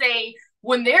I say,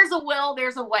 when there's a will,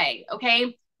 there's a way.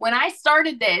 Okay. When I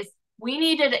started this, we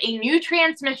needed a new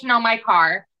transmission on my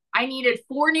car. I needed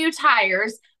 4 new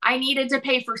tires. I needed to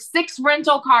pay for 6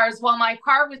 rental cars while my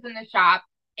car was in the shop.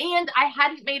 And I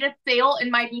hadn't made a sale in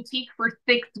my boutique for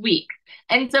 6 weeks.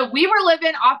 And so we were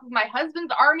living off of my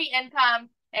husband's Army income.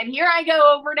 And here I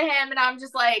go over to him and I'm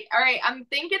just like, all right, I'm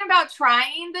thinking about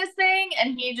trying this thing.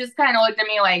 And he just kind of looked at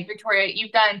me like, Victoria,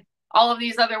 you've done all of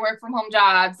these other work from home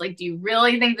jobs. Like, do you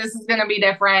really think this is going to be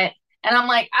different? And I'm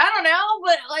like, I don't know,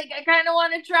 but like, I kind of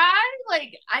want to try.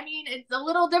 Like, I mean, it's a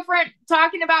little different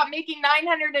talking about making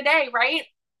 900 a day, right?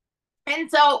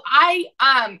 And so I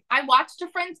watched a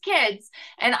friend's kids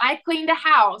and I cleaned a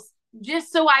house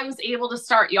just so I was able to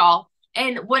start, y'all.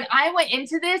 And when I went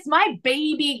into this, my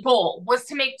baby goal was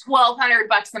to make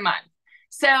 $1,200 a month.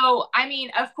 So, I mean,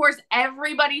 of course,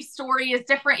 everybody's story is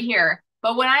different here.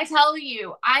 But when I tell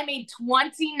you, I made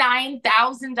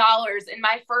 $29,000 in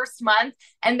my first month,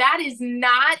 and that is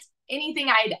not anything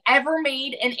I'd ever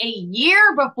made in a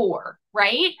year before,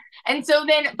 right? And so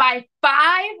then by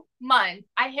 5 months,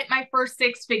 I hit my first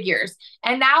 6 figures.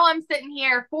 And now I'm sitting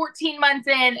here 14 months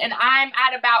in and I'm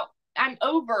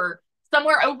over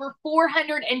somewhere over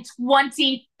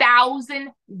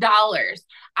 $420,000.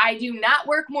 I do not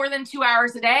work more than 2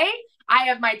 hours a day. I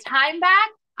have my time back.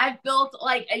 I've built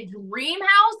like a dream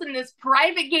house in this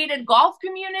private gated golf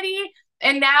community.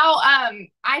 And now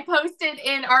I posted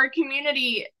in our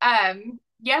community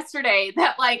yesterday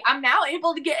that like I'm now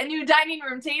able to get a new dining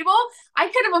room table. I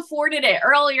could have afforded it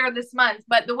earlier this month,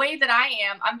 but the way that I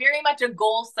am, I'm very much a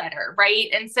goal setter, right?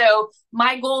 And so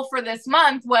my goal for this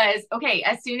month was, okay,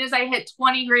 as soon as I hit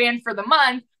 20 grand for the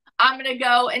month, I'm going to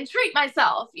go and treat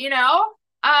myself, you know?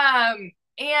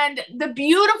 And the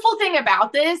beautiful thing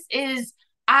about this is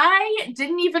I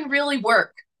didn't even really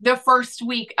work the first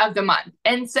week of the month.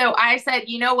 And so I said,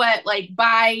 you know what, like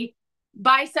by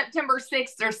September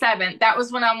 6th or 7th, that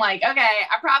was when I'm like, okay,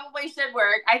 I probably should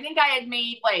work. I think I had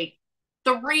made like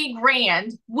 3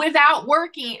 grand without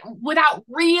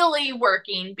really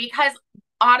working, because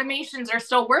automations are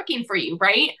still working for you,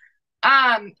 right?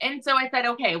 And so I said,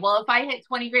 okay, well, if I hit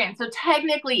 20 grand, so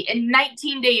technically in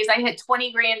 19 days, I hit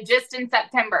 20 grand just in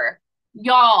September.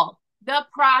 Y'all, the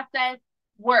process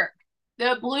worked.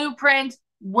 The blueprint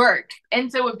worked.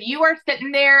 And so if you are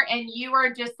sitting there and you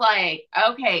are just like,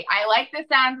 okay, I like the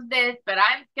sound of this, but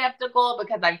I'm skeptical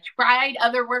because I've tried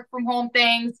other work from home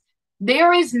things.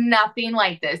 There is nothing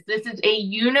like this. This is a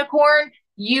unicorn.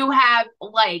 You have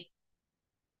like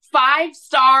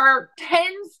 5-star,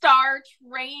 10-star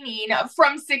training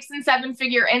from 6 and 7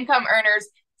 figure income earners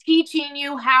teaching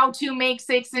you how to make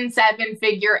 6 and 7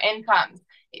 figure incomes.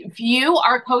 If you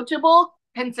are coachable,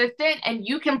 consistent, and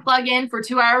you can plug in for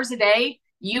 2 hours a day,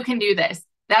 you can do this.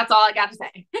 That's all I got to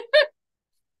say.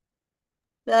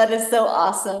 That is so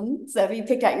awesome. So have you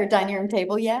picked out your dining room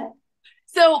table yet?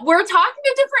 So we're talking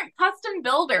to different custom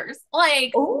builders.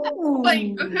 Like who am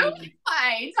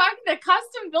I? Talking to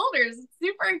custom builders. It's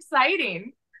super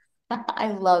exciting.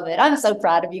 I love it. I'm so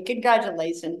proud of you.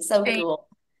 Congratulations. So cool.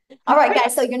 All right,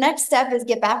 guys. So your next step is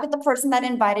get back with the person that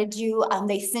invited you.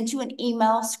 They sent you an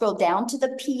email. Scroll down to the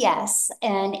PS,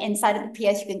 and inside of the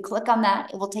PS, you can click on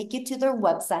that. It will take you to their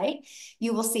website.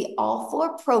 You will see all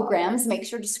 4 programs. Make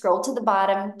sure to scroll to the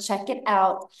bottom, check it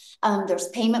out. There's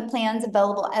payment plans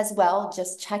available as well.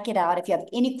 Just check it out. If you have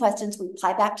any questions,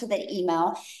 reply back to the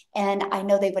email. And I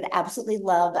know they would absolutely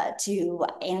love to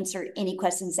answer any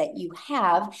questions that you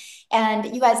have. And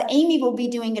you guys, Amy will be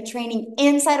doing a training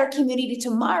inside our community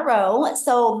tomorrow.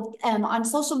 So on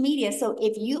social media. So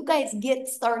if you guys get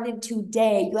started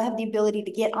today, you have the ability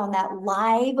to get on that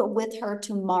live with her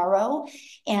tomorrow.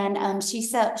 And she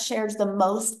shares the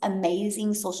most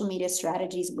amazing social media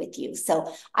strategies with you.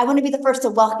 So I want to be the first to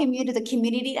welcome you to the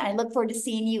community. I look forward to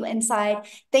seeing you inside.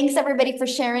 Thanks everybody for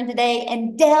sharing today.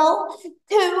 And Dell,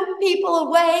 2 people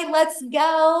away. Let's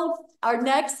go. Our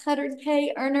next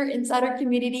 100K earner inside our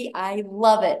community. I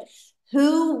love it.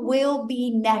 Who will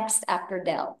be next after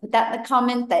Dell? Put that in the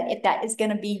comment that if that is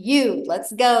going to be you.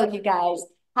 Let's go, you guys.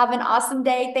 Have an awesome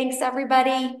day. Thanks,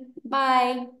 everybody.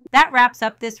 Bye. That wraps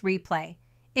up this replay.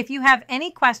 If you have any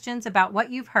questions about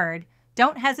what you've heard,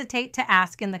 don't hesitate to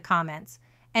ask in the comments.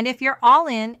 And if you're all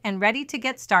in and ready to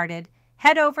get started,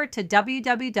 head over to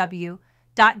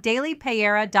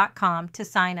www.dailypayera.com to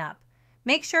sign up.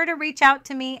 Make sure to reach out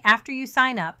to me after you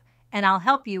sign up, and I'll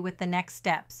help you with the next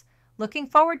steps. Looking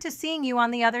forward to seeing you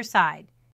on the other side.